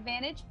have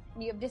disadvantage,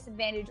 and you have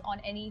disadvantage on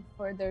any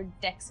further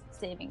dex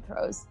saving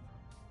throws.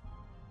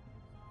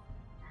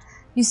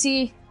 You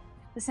see,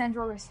 the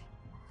centaur goes,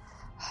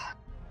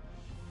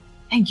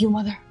 "Thank you,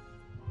 Mother."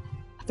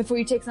 Before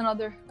he takes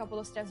another couple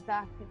of steps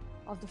back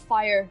of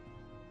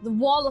the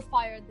wall of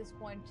fire at this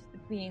point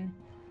between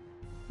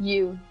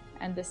you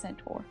and the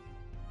centaur.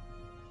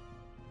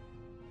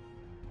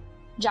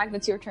 Jack,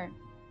 that's your turn.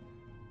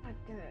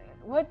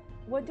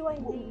 What do I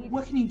need?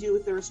 What can you do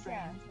with the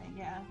restraint thing?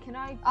 Yeah. Can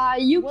I?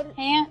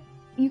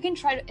 You can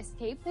try to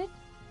escape it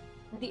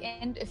at the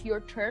end of your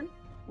turn,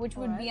 which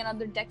would be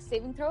another dex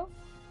saving throw,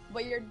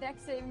 but your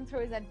dex saving throw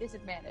is at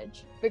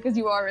disadvantage because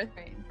you are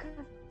restrained.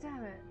 God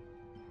damn it!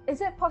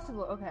 Is it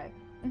possible? Okay.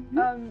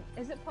 Mm-hmm.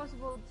 Is it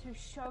possible to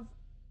shove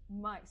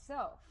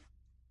myself?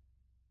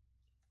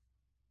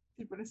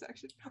 Bonus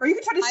action. Or you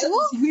could try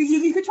to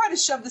you could try to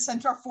shove the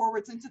centaur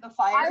forwards into the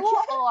fire. I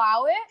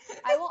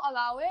will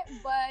allow it,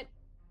 but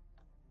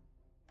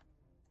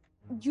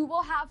you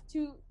will have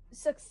to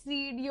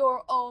succeed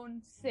your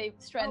own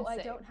strength I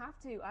save. don't have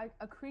to.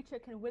 A creature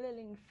can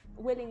willingly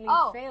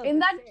fail. in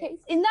the that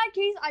save.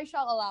 case, I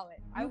shall allow it.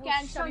 I You will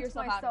can shove shunt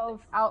yourself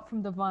myself out. out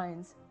from the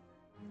vines.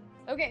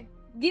 Okay,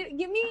 give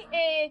me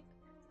a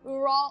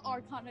raw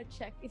Arcana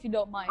check if you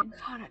don't mind.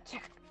 Arcana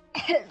check.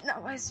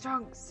 Not my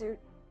strong suit.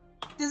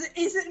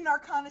 Is it an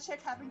Arcana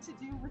check having to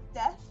do with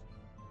death?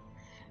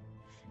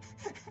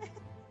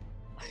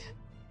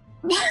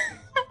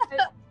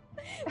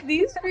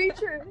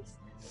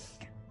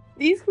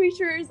 These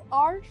creatures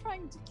are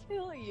trying to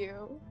kill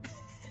you.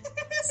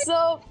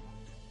 So,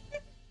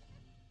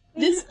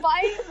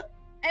 despite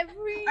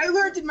I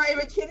learned in my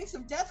Mechanics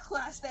of Death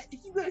class that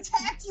if you get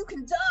attacked, you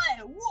can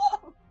die.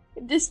 Whoa!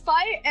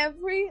 Despite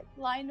every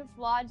line of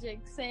logic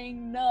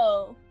saying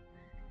no,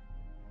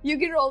 you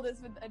can roll this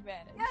with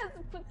advantage. Yes,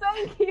 but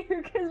thank you,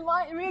 because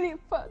my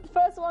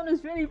first one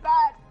was really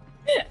bad.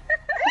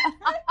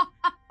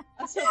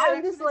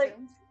 I'm just like,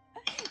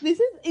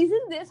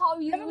 Isn't this how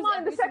you never use mind,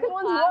 every the second single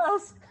one's class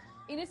worse.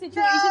 in a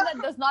situation that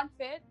does not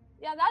fit?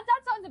 Yeah, that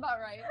sounds about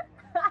right.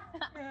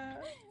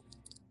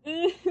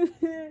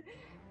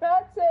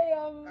 That's a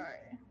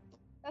Alright.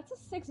 that's a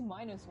 6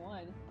 minus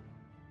 1.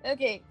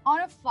 Okay,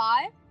 on a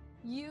 5,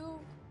 you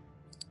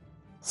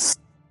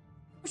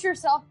push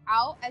yourself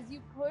out. As you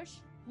push,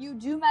 you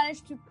do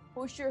manage to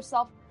push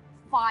yourself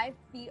 5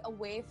 feet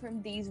away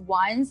from these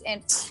vines,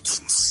 and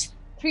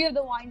 3 of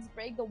the vines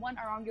break. The one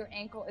around your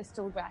ankle is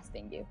still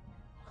grasping you.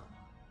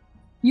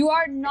 You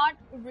are not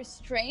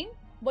restrained,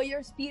 but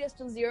your speed is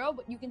still 0,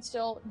 but you can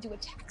still do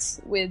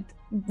attacks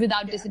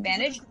without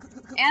disadvantage.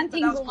 And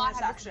things will not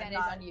have disadvantage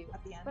on you.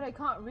 At the end. But I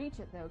can't reach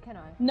it though, can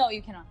I? No,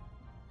 you cannot.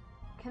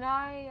 Can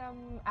I,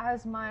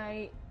 as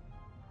my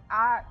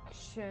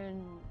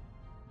action,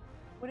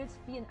 would it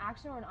be an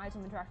action or an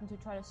item interaction to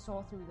try to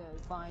saw through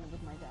the vine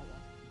with my dagger?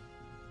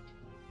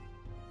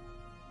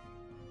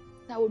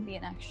 That would be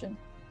an action.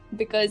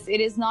 Because it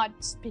is not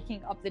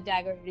picking up the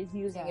dagger, it is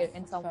using it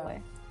in some fair.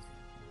 way.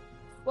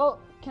 Well,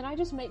 can I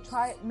just make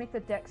the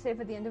deck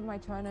save at the end of my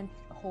turn and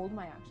hold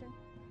my action?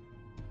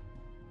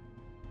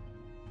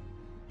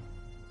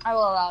 I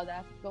will allow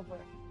that. Go for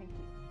it. Thank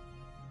you.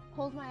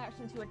 Hold my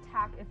action to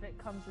attack if it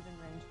comes within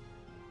range.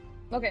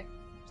 Okay,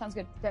 sounds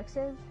good. Deck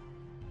save?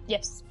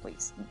 Yes,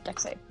 please. Deck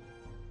save.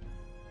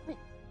 I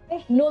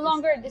hate No this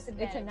longer a deck.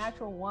 disadvantage. It's a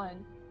natural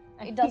 1.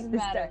 I It hate doesn't this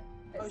matter. deck.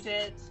 Oh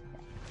shit.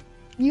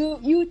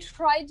 You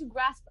try to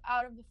grasp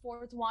out of the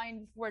 4th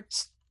vine before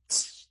it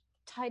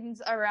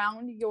tightens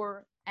around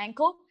your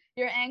ankle.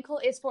 Your ankle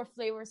is for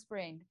flavor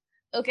sprained.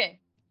 Okay,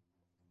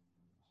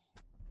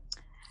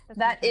 That's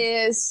my that turn.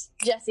 is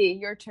Jesse.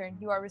 Your turn.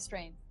 You are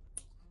restrained.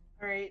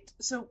 Alright.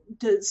 So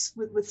does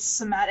with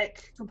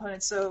somatic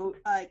components, so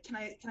can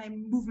I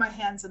move my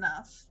hands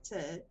enough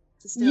to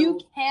still You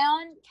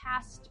can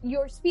cast.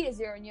 Your speed is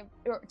 0, and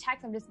your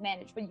attacks are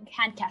disadvantaged, but you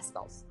can't cast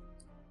spells.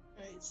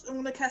 Alright, so I'm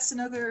gonna cast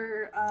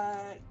another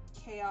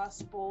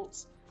chaos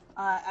bolt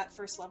at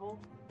 1st level.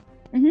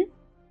 Mhm.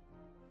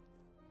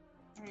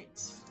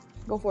 Alright.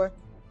 Go for it.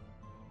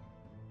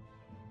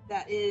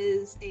 That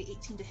is a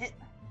 18 to hit.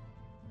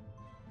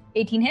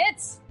 18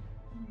 hits.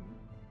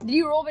 Did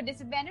you roll with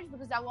disadvantage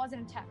because that was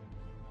an attack?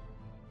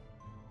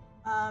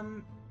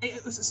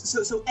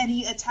 So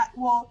any attack.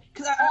 Well,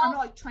 because I'm not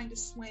like trying to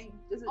swing.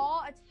 Does it?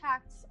 All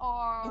attacks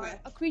are Okay.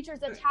 a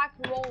creature's Okay. attack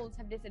rolls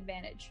have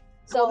disadvantage.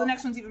 So Well, the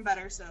next one's even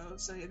better. So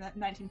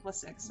 19 plus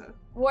 6. So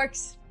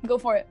works. Go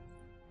for it.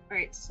 all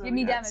right. So Give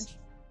me that's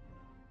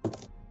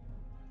damage.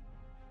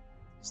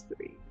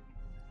 3.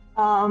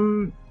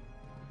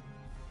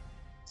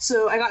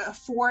 So I got a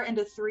 4 and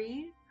a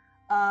 3.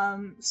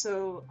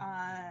 So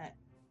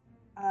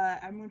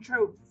I'm gonna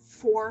try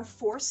 4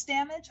 force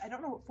damage. I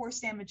don't know what force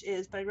damage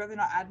is, but I'd rather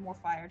not add more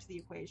fire to the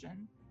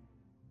equation.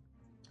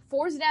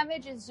 Force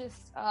damage is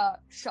just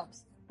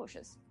shoves,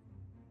 pushes.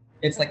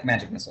 It's like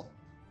magic missile.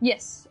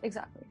 Yes,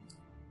 exactly.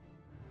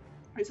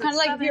 Right, so Kind of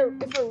that's like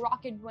 7. if a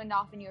rocket went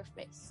off in your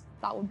face,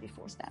 that would be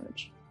force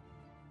damage.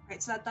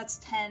 Right, so that's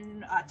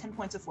 10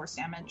 points of force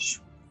damage.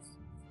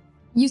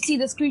 You see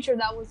this creature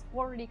that was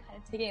already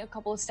kind of taking a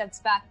couple of steps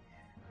back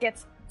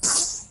gets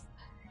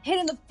hit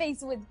in the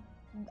face with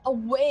a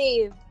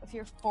wave of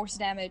your force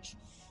damage.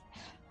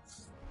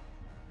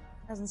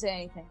 Doesn't say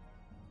anything.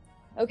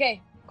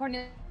 Okay,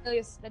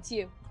 Cornelius, that's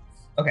you.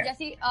 Okay.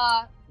 Jesse,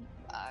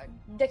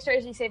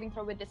 dexterity saving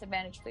throw with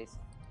disadvantage, please.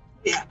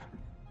 Yeah.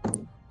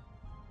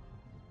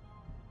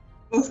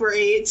 Both were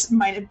 8s,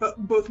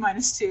 both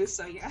 -2,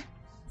 so yeah.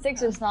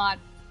 6 is not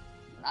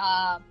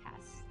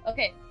pass.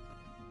 Okay.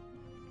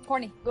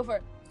 Corny, go for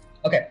it.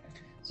 Okay.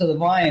 So the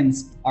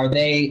vines,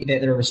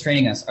 that are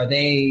restraining us, are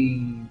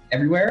they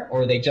everywhere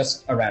or are they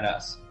just around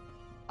us?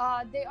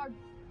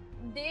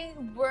 They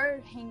were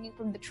hanging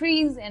from the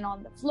trees and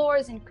on the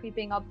floors and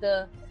creeping up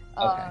the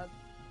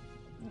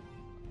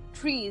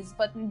trees,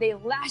 but they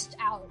lashed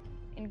out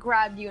and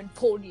grabbed you and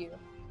pulled you.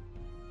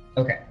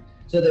 Okay.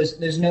 So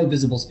there's no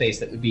visible space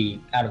that would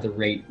be out of the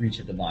reach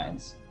of the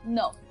vines.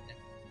 No.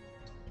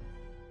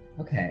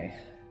 Okay.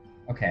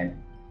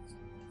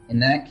 In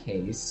that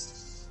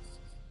case,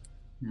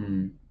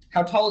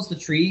 how tall is the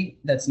tree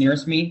that's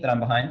nearest me that I'm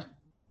behind?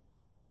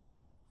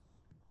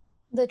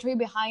 The tree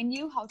behind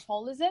you, how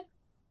tall is it?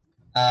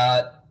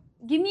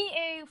 Give me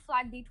a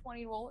flat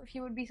d20 roll, if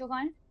you would be so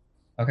kind.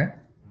 Okay.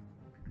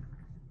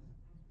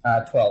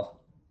 12.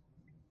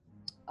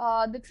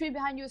 The tree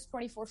behind you is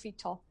 24 feet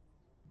tall.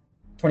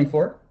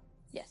 24?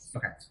 Yes.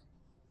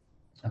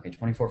 Okay,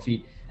 24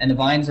 feet. And the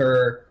vines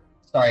are...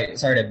 Sorry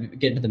to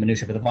get into the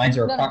minutia, but the vines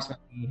are No.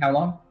 approximately how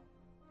long?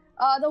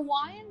 The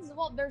vines,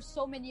 well, there's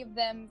so many of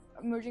them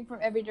emerging from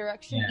every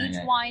direction. Yeah, Each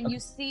yeah. vine Okay. you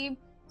see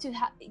to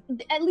have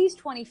at least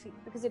 20 feet,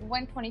 because it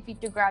went 20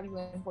 feet to grab you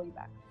and pull you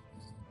back.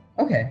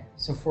 Okay,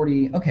 so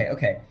 40.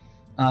 Okay.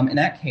 In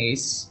that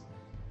case,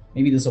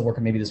 maybe this will work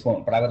or maybe this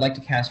won't, but I would like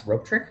to cast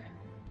Rope Trick.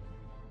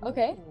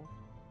 Okay. Ooh.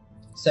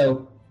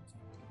 So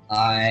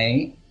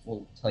I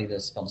will tell you the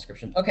spell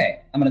description.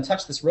 Okay, I'm going to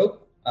touch this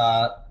rope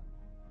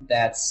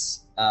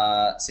that's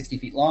 60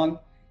 feet long.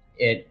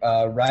 It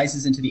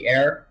rises into the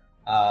air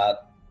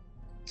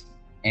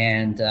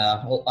and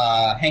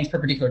hangs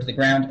perpendicular to the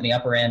ground. In the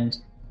upper end,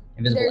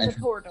 invisible There's a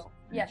entrance. portal.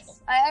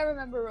 Yes, I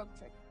remember rope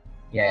trick.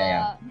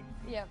 Yeah.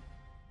 Yeah.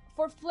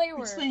 For flavor,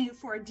 Explaining it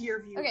for our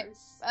dear viewers.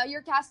 Okay.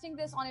 You're casting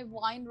this on a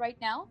blind right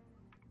now.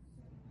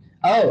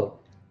 Oh,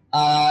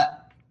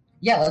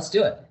 yeah, let's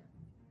do it.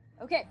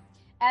 Okay.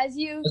 As I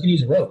you was going to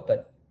use a rope,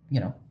 but,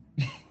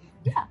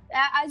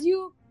 as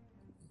you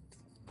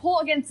pull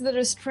against the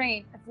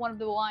restraint of one of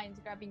the vines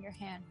grabbing your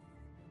hand,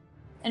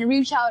 and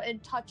reach out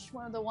and touch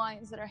one of the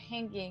vines that are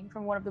hanging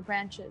from one of the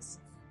branches.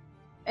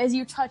 As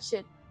you touch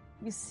it,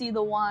 you see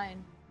the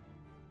wine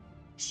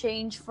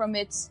change from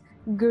its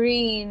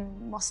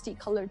green, musty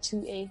color to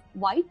a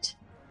white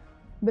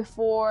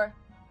before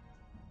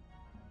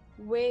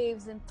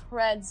waves and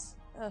threads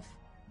of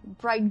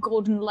bright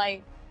golden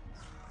light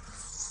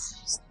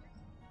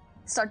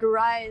start to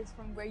rise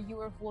from where you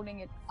were holding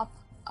it up,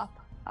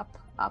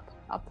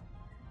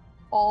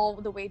 all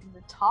the way to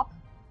the top.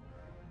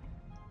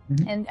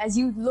 Mhm. And as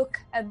you look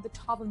at the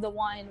top of the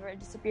wine where it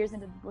disappears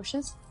into the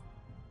bushes,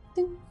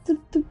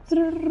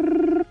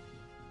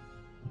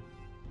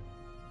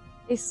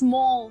 a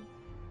small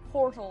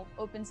portal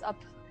opens up,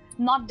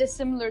 not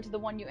dissimilar to the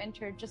one you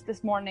entered just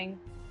this morning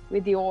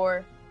with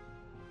your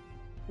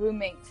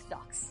roommate,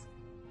 Dox.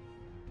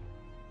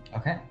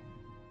 Okay.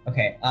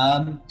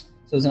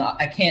 So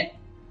I can't,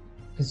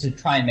 because to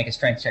try and make a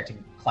strength check to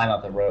climb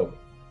up the rope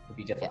would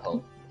be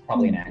difficult.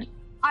 Probably an action.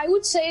 I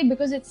would say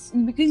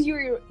because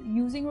you're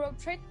using rope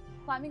trick,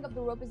 climbing up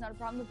the rope is not a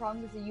problem. The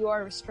problem is that you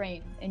are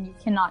restrained and you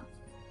cannot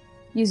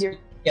use your.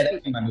 Yeah, that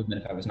would be my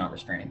movement if I was not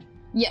restrained.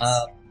 Yes.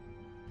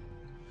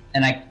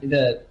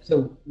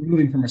 So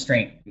removing from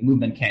restraint,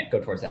 movement can't go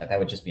towards that. That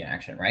would just be an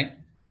action, right?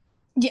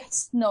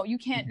 Yes. No, you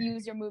can't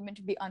use your movement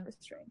to be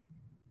unrestrained.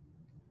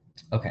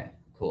 Okay,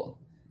 cool.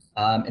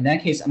 In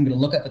that case, I'm going to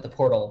look up at the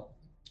portal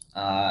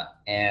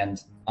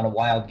and, on a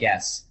wild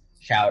guess,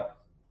 shout,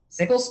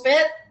 "Sickle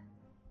Spit!"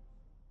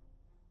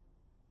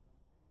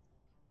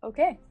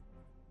 Okay.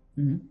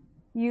 Mm-hmm.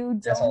 You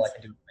don't. That's all I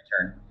can do with my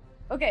turn.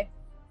 Okay.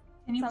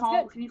 Can you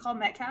Sounds call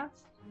Metcalf?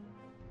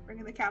 Bring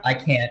in the cap. I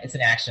can't. It's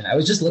an action. I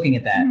was just looking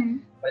at that, Mhm.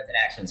 but it's an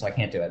action, so I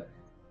can't do it.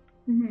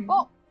 Mhm.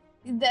 Oh,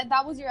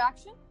 that was your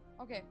action?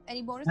 Okay.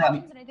 Any bonus Um,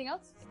 actions? Anything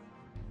else?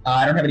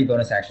 I don't have any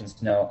bonus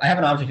actions, no. I have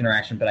an object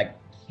interaction, but I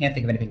can't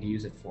think of anything to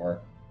use it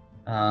for.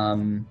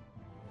 Sounds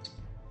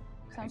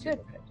good.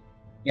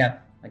 Yeah,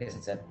 I guess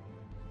that's it.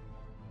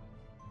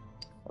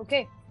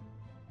 Okay.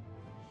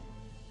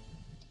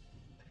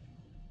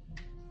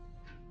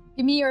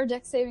 Give me your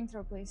dex saving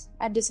throw, please.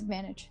 At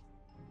disadvantage.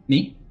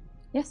 Me?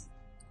 Yes.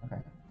 Okay.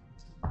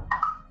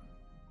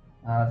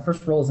 The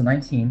first roll is a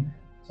 19.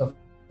 So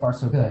far,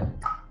 so good.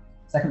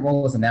 Second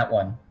roll is a nat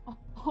 1.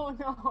 Oh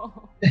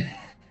no.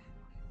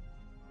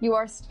 You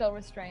are still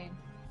restrained.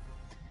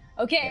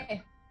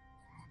 Okay.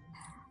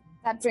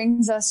 That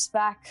brings us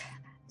back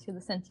to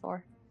the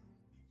centaur.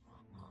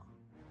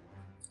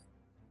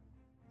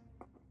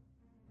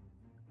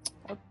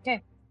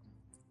 Okay.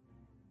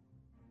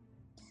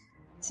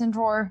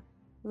 Centaur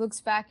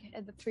looks back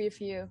at the three of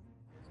you.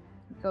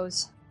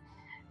 Goes,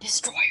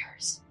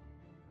 "Destroyers!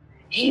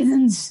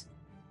 Heathens!"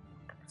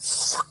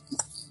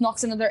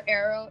 Knocks another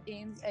arrow,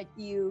 aims at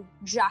you,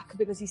 Jack,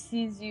 because he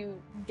sees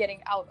you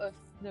getting out of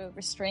the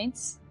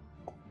restraints.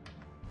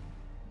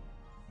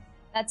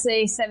 That's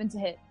a 7 to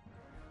hit.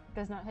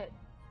 Does not hit.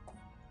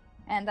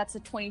 And that's a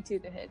 22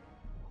 to hit.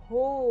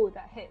 Oh,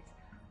 that hits.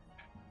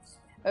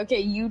 Okay,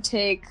 you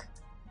take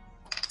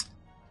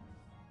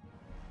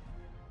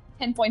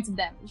 10 points of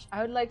damage.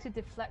 I would like to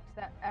deflect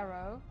that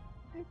arrow.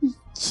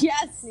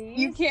 Yes, Please?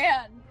 you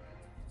can.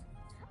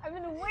 I've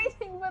been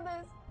waiting for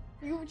this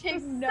You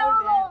take for no so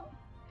damage. long.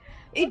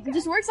 It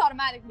just works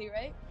automatically,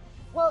 right?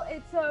 Well,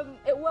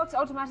 it works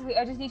automatically.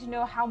 I just need to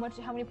know how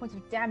many points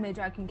of damage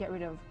I can get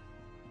rid of.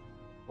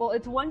 Well,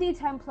 it's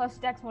 1d10 plus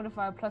dex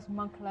modifier plus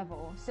monk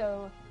level.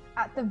 So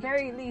at the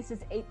very least,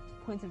 it's 8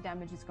 points of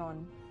damage is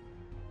gone.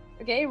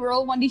 Okay,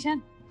 roll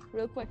 1d10.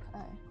 Real quick.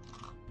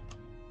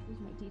 Where's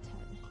my d10?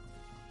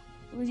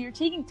 Because you're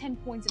taking 10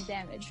 points of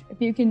damage.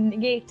 If you can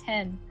negate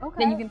 10, Okay.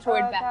 then you can throw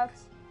it back.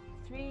 That's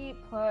 3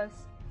 plus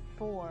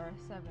 4,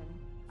 7.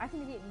 I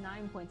can negate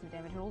 9 points of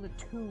damage. I rolled a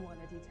 2 on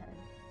a d10.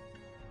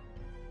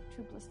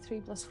 2 plus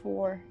 3 plus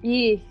 4.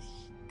 Eesh.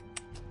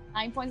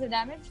 9 points of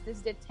damage.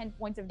 This did 10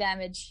 points of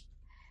damage.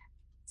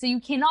 So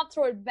you cannot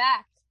throw it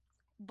back.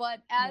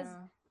 But as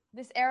Yeah.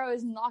 this arrow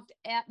is knocked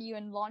at you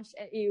and launched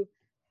at you,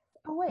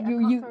 Oh wait, You- I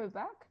can't you- throw it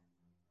back?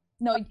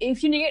 no,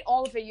 if you negate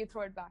all of it, you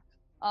throw it back.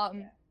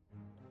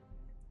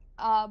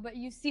 But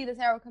you see this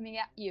arrow coming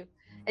at you.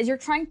 As you're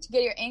trying to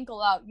get your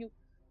ankle out, you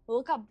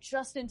look up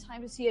just in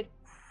time to see it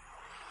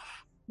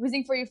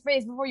whizzing for your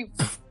face before you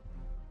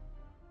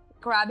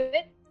grab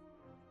it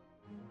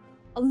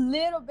A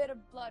little bit of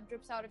blood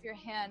drips out of your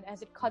hand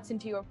as it cuts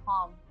into your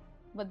palm,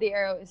 but the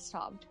arrow is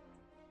stopped.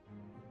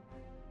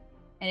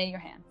 And in your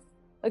hand.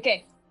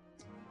 Okay.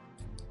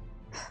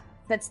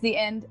 That's the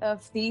end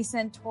of the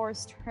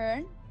centaur's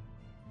turn.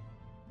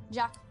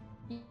 Jack,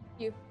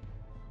 you.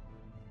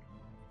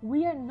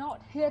 We are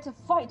not here to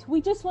fight.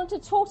 We just want to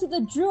talk to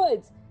the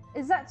druids.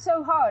 Is that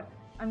so hard?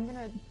 I'm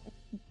gonna...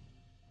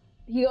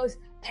 He goes,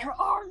 there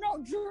are no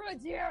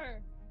druids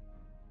here!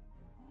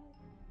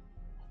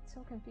 It's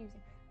so confusing.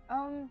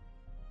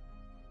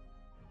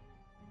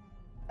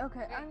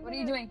 Okay, What are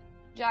you doing?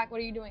 Jack, what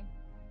are you doing?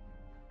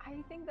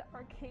 I think the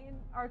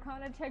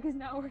Arcana check is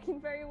not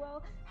working very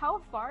well. How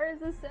far is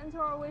this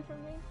centaur away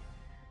from me?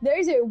 There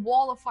is a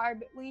wall of fire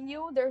between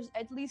you. There's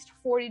at least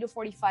 40 to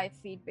 45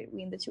 feet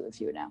between the two of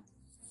you now.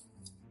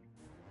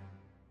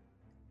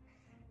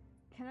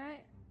 Can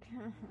I...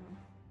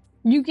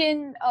 You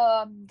can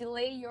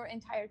delay your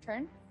entire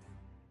turn.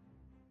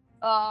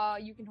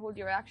 You can hold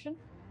your action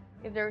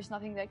if there is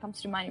nothing that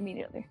comes to mind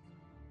immediately.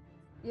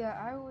 Yeah,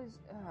 I was...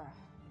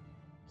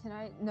 Can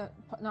I... No,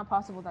 not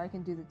possible that I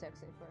can do the dex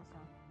save first,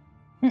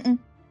 huh? Mm-mm.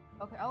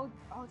 Okay, I'll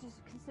just...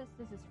 Since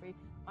this is free,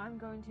 I'm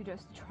going to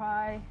just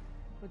try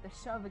with the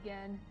shove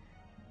again.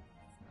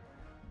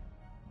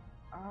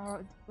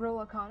 Roll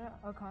Arcana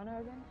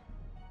again?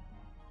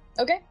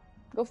 Okay,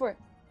 go for it.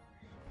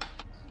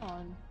 Come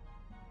on.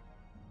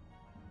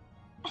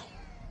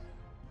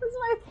 This is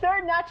my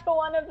third natural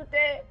one of the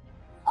day.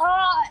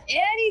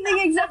 Anything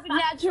except the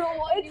natural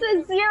one. It's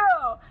a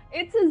 0!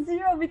 It's a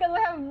 0 because I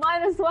have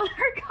 -1 Arcana!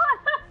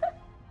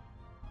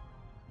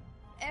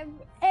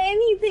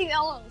 Anything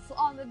else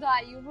on the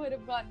die you would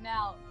have gotten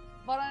out.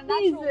 But on a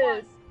natural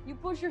one, you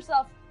push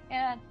yourself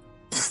and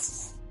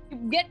you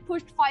get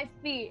pushed 5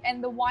 feet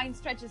and the wine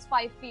stretches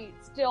 5 feet,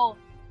 still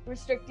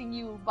restricting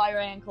you by your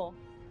ankle.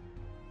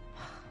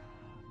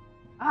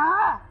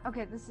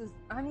 Okay,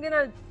 I'm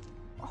gonna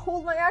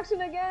hold my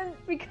action again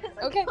because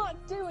I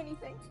can't do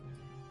anything.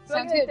 Do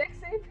Sounds I get good. a dex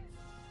save?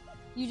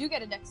 You do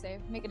get a dex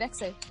save. Make a dex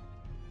save.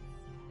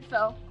 I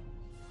fell.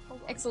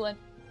 Excellent.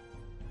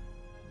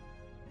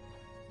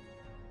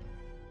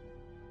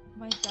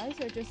 My dice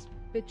are just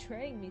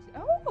betraying me.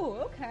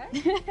 Oh, okay.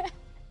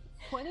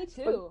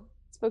 22.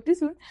 Spoke too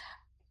soon.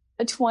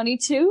 A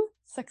 22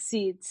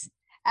 succeeds.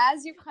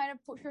 As you kind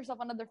of push yourself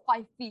another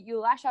 5 feet, you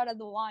lash out at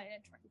the wine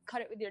and try to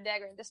cut it with your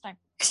dagger, and this time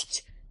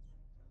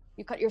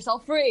you cut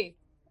yourself free.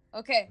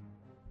 Okay.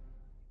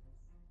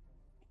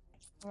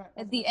 Right,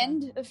 At the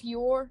end of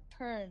your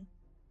turn,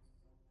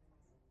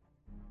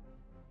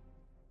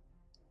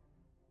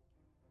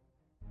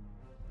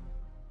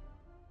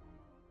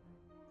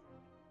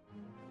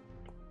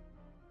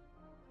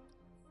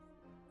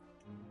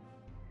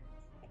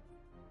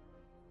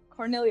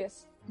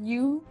 Cornelius,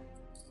 you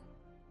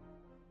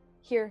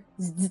hear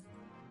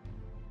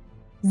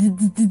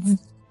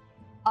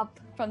up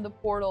from the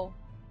portal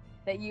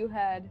that you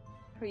had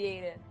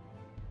created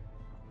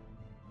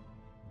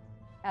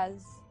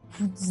as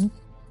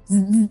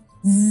the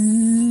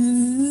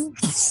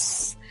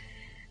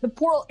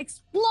portal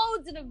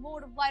explodes in a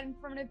bolt of light in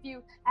front of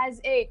you as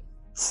a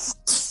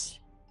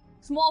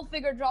small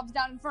figure drops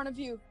down in front of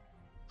you.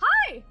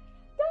 Hi!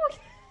 Dog!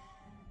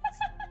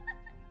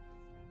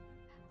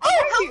 How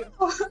are you?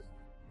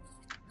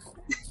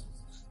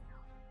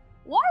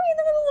 Why are we in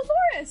the middle of the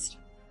forest?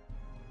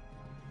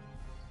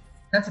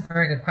 That's a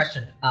very good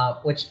question,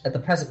 which at the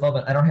present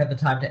moment I don't have the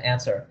time to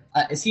answer.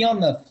 Is he on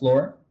the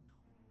floor?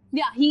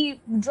 Yeah, he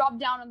dropped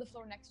down on the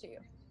floor next to you.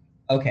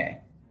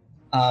 Okay.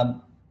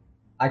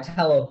 I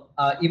tell him,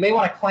 you may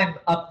want to climb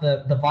up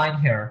the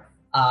vine here.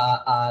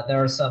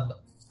 There are some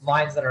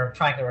vines that are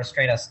trying to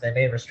restrain us. They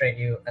may restrain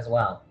you as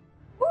well.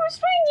 Who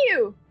restrained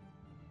you?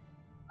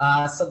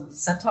 Some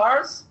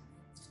centaurs?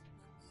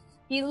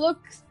 He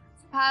looks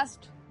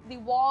past the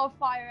wall of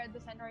fire at the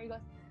center. He goes,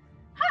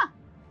 huh,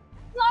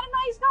 not a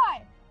nice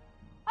guy.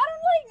 I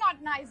don't like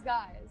not nice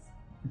guys.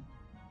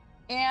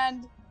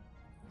 And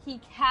he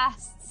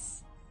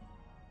casts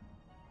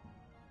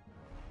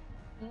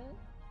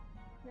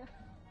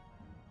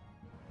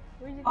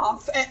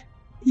off. And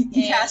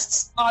he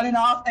casts on and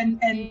off,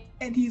 and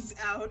he's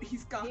out.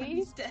 He's gone.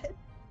 He's dead.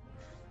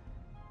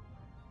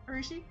 Or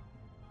is she?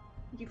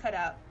 You cut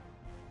out.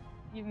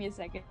 Give me a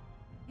second.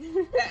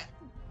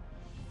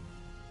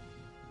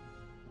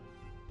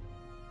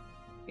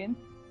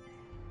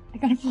 I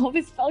gotta pull up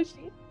his spell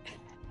sheet.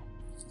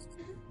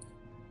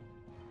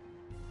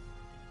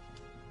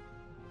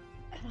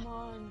 Come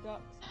on,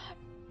 ducks.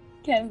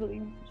 Can't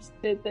believe you just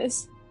did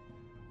this.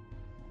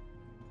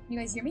 You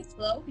guys hear me?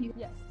 Hello?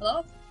 Yes.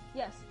 Hello?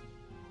 Yes.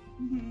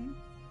 Mm-hmm.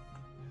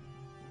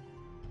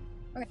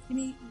 Okay, give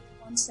me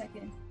 1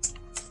 second.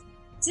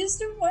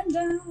 Sister one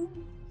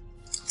down.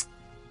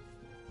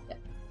 Yeah.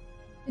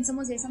 Can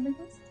someone say something,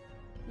 please?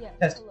 Yeah.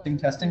 Testing,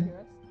 testing.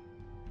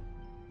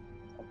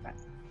 Okay.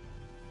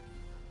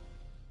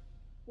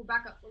 We're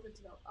back up. We're good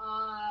to go.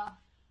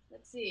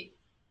 Let's see.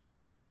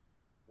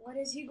 What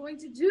is he going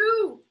to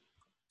do?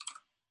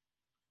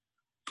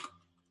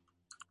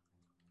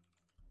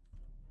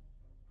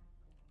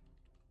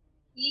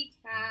 He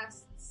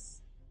casts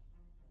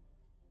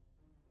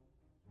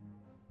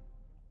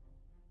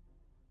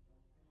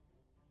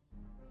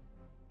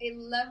a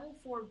level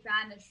 4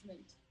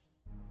 banishment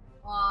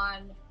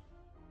on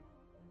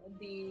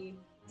the.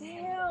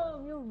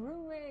 Damn, your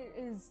roommate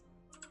is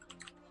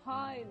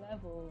high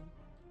level.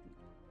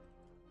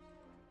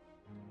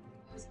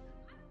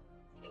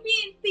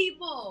 Mean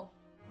people!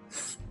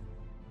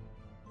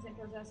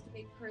 Centaur has to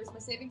make charisma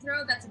saving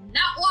throw. That's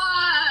not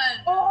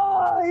one!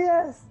 Oh,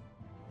 yes!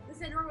 The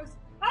Centaur goes,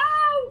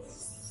 "Ow!"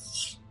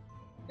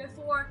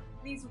 Before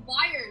these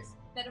wires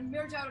that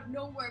emerge out of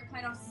nowhere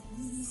kind of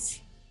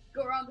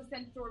go around the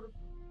Centaur,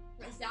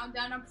 press down,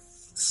 and the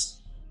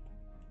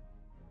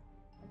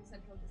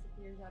Centaur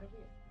disappears out of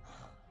view.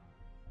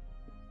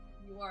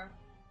 You are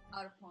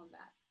out of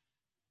combat.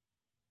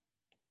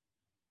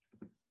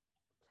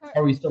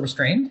 Are we still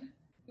restrained?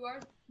 You are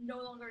no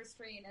longer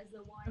restrained as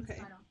the wires Okay.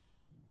 kind of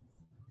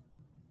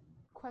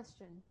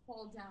Question.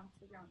 fall down to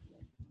the ground.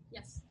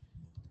 Yes.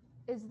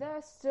 Is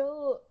there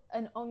still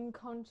an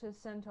unconscious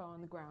centaur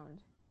on the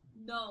ground?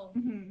 No.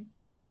 Mm-hmm.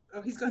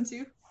 Oh, he's gone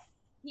too?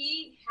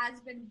 He has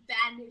been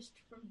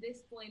banished from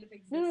this plane of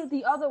existence. No,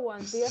 the other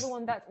one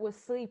that was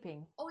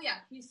sleeping. Oh yeah,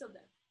 he's still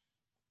there.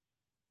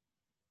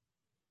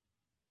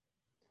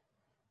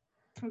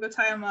 I'm gonna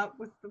tie him up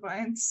with the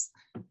vines.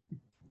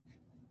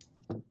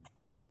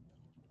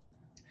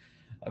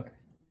 Okay.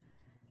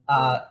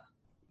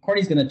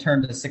 Corny's going to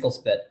turn to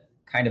Sicklespit,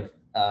 kind of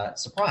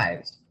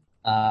surprised,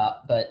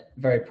 but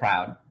very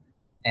proud,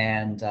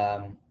 and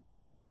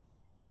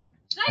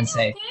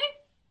say, Okay.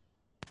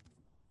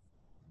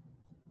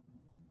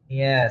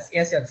 yes,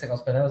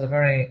 Sicklespit. That was a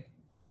very,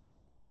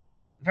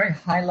 very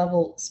high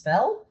level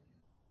spell.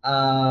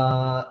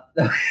 What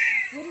did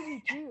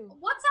he do?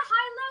 What's a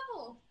high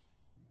level?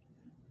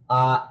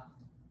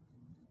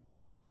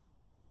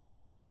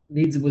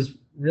 Leeds was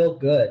real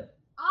good.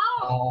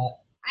 Oh,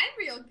 I'm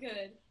real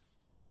good.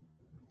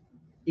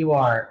 You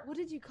are. What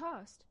did you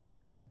cast?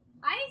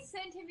 I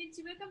sent him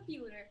into a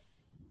computer.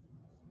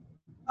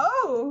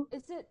 Oh!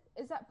 Is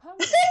that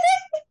permanent?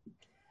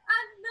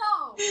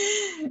 No.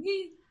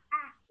 He's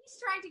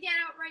trying to get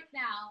out right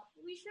now.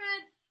 We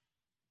should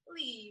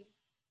leave.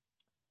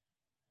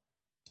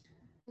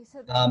 He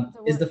said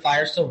Is the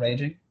fire still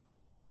raging?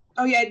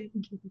 Oh yeah,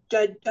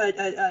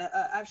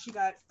 after she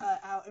got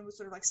out and was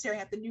sort of like staring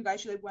at the new guy,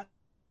 she like went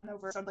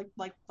over, sort of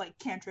like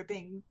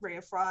cantripping Ray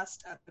of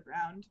Frost at the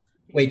ground.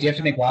 Wait, do you have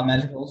to make wild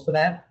magic rolls for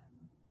that?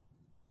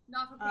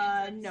 Not for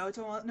cantrips. No, it's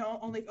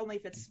only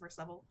if it's first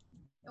level.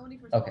 Only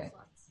for spell Okay.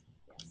 slots.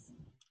 Yes.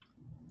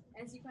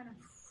 As you kind of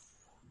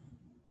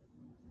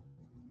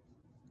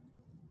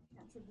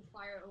cantrip the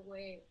fire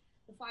away,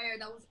 the fire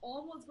that was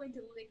almost going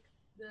to lick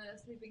the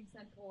sleeping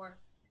centaur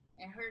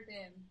and hurt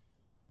him,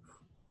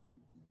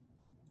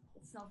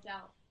 it snuffed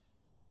out,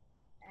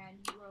 and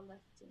you are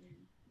left in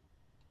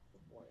the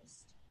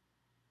forest.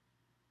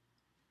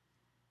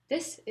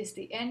 This is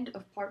the end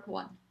of part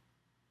 1.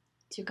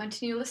 To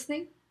continue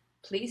listening,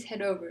 please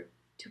head over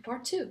to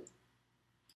part 2.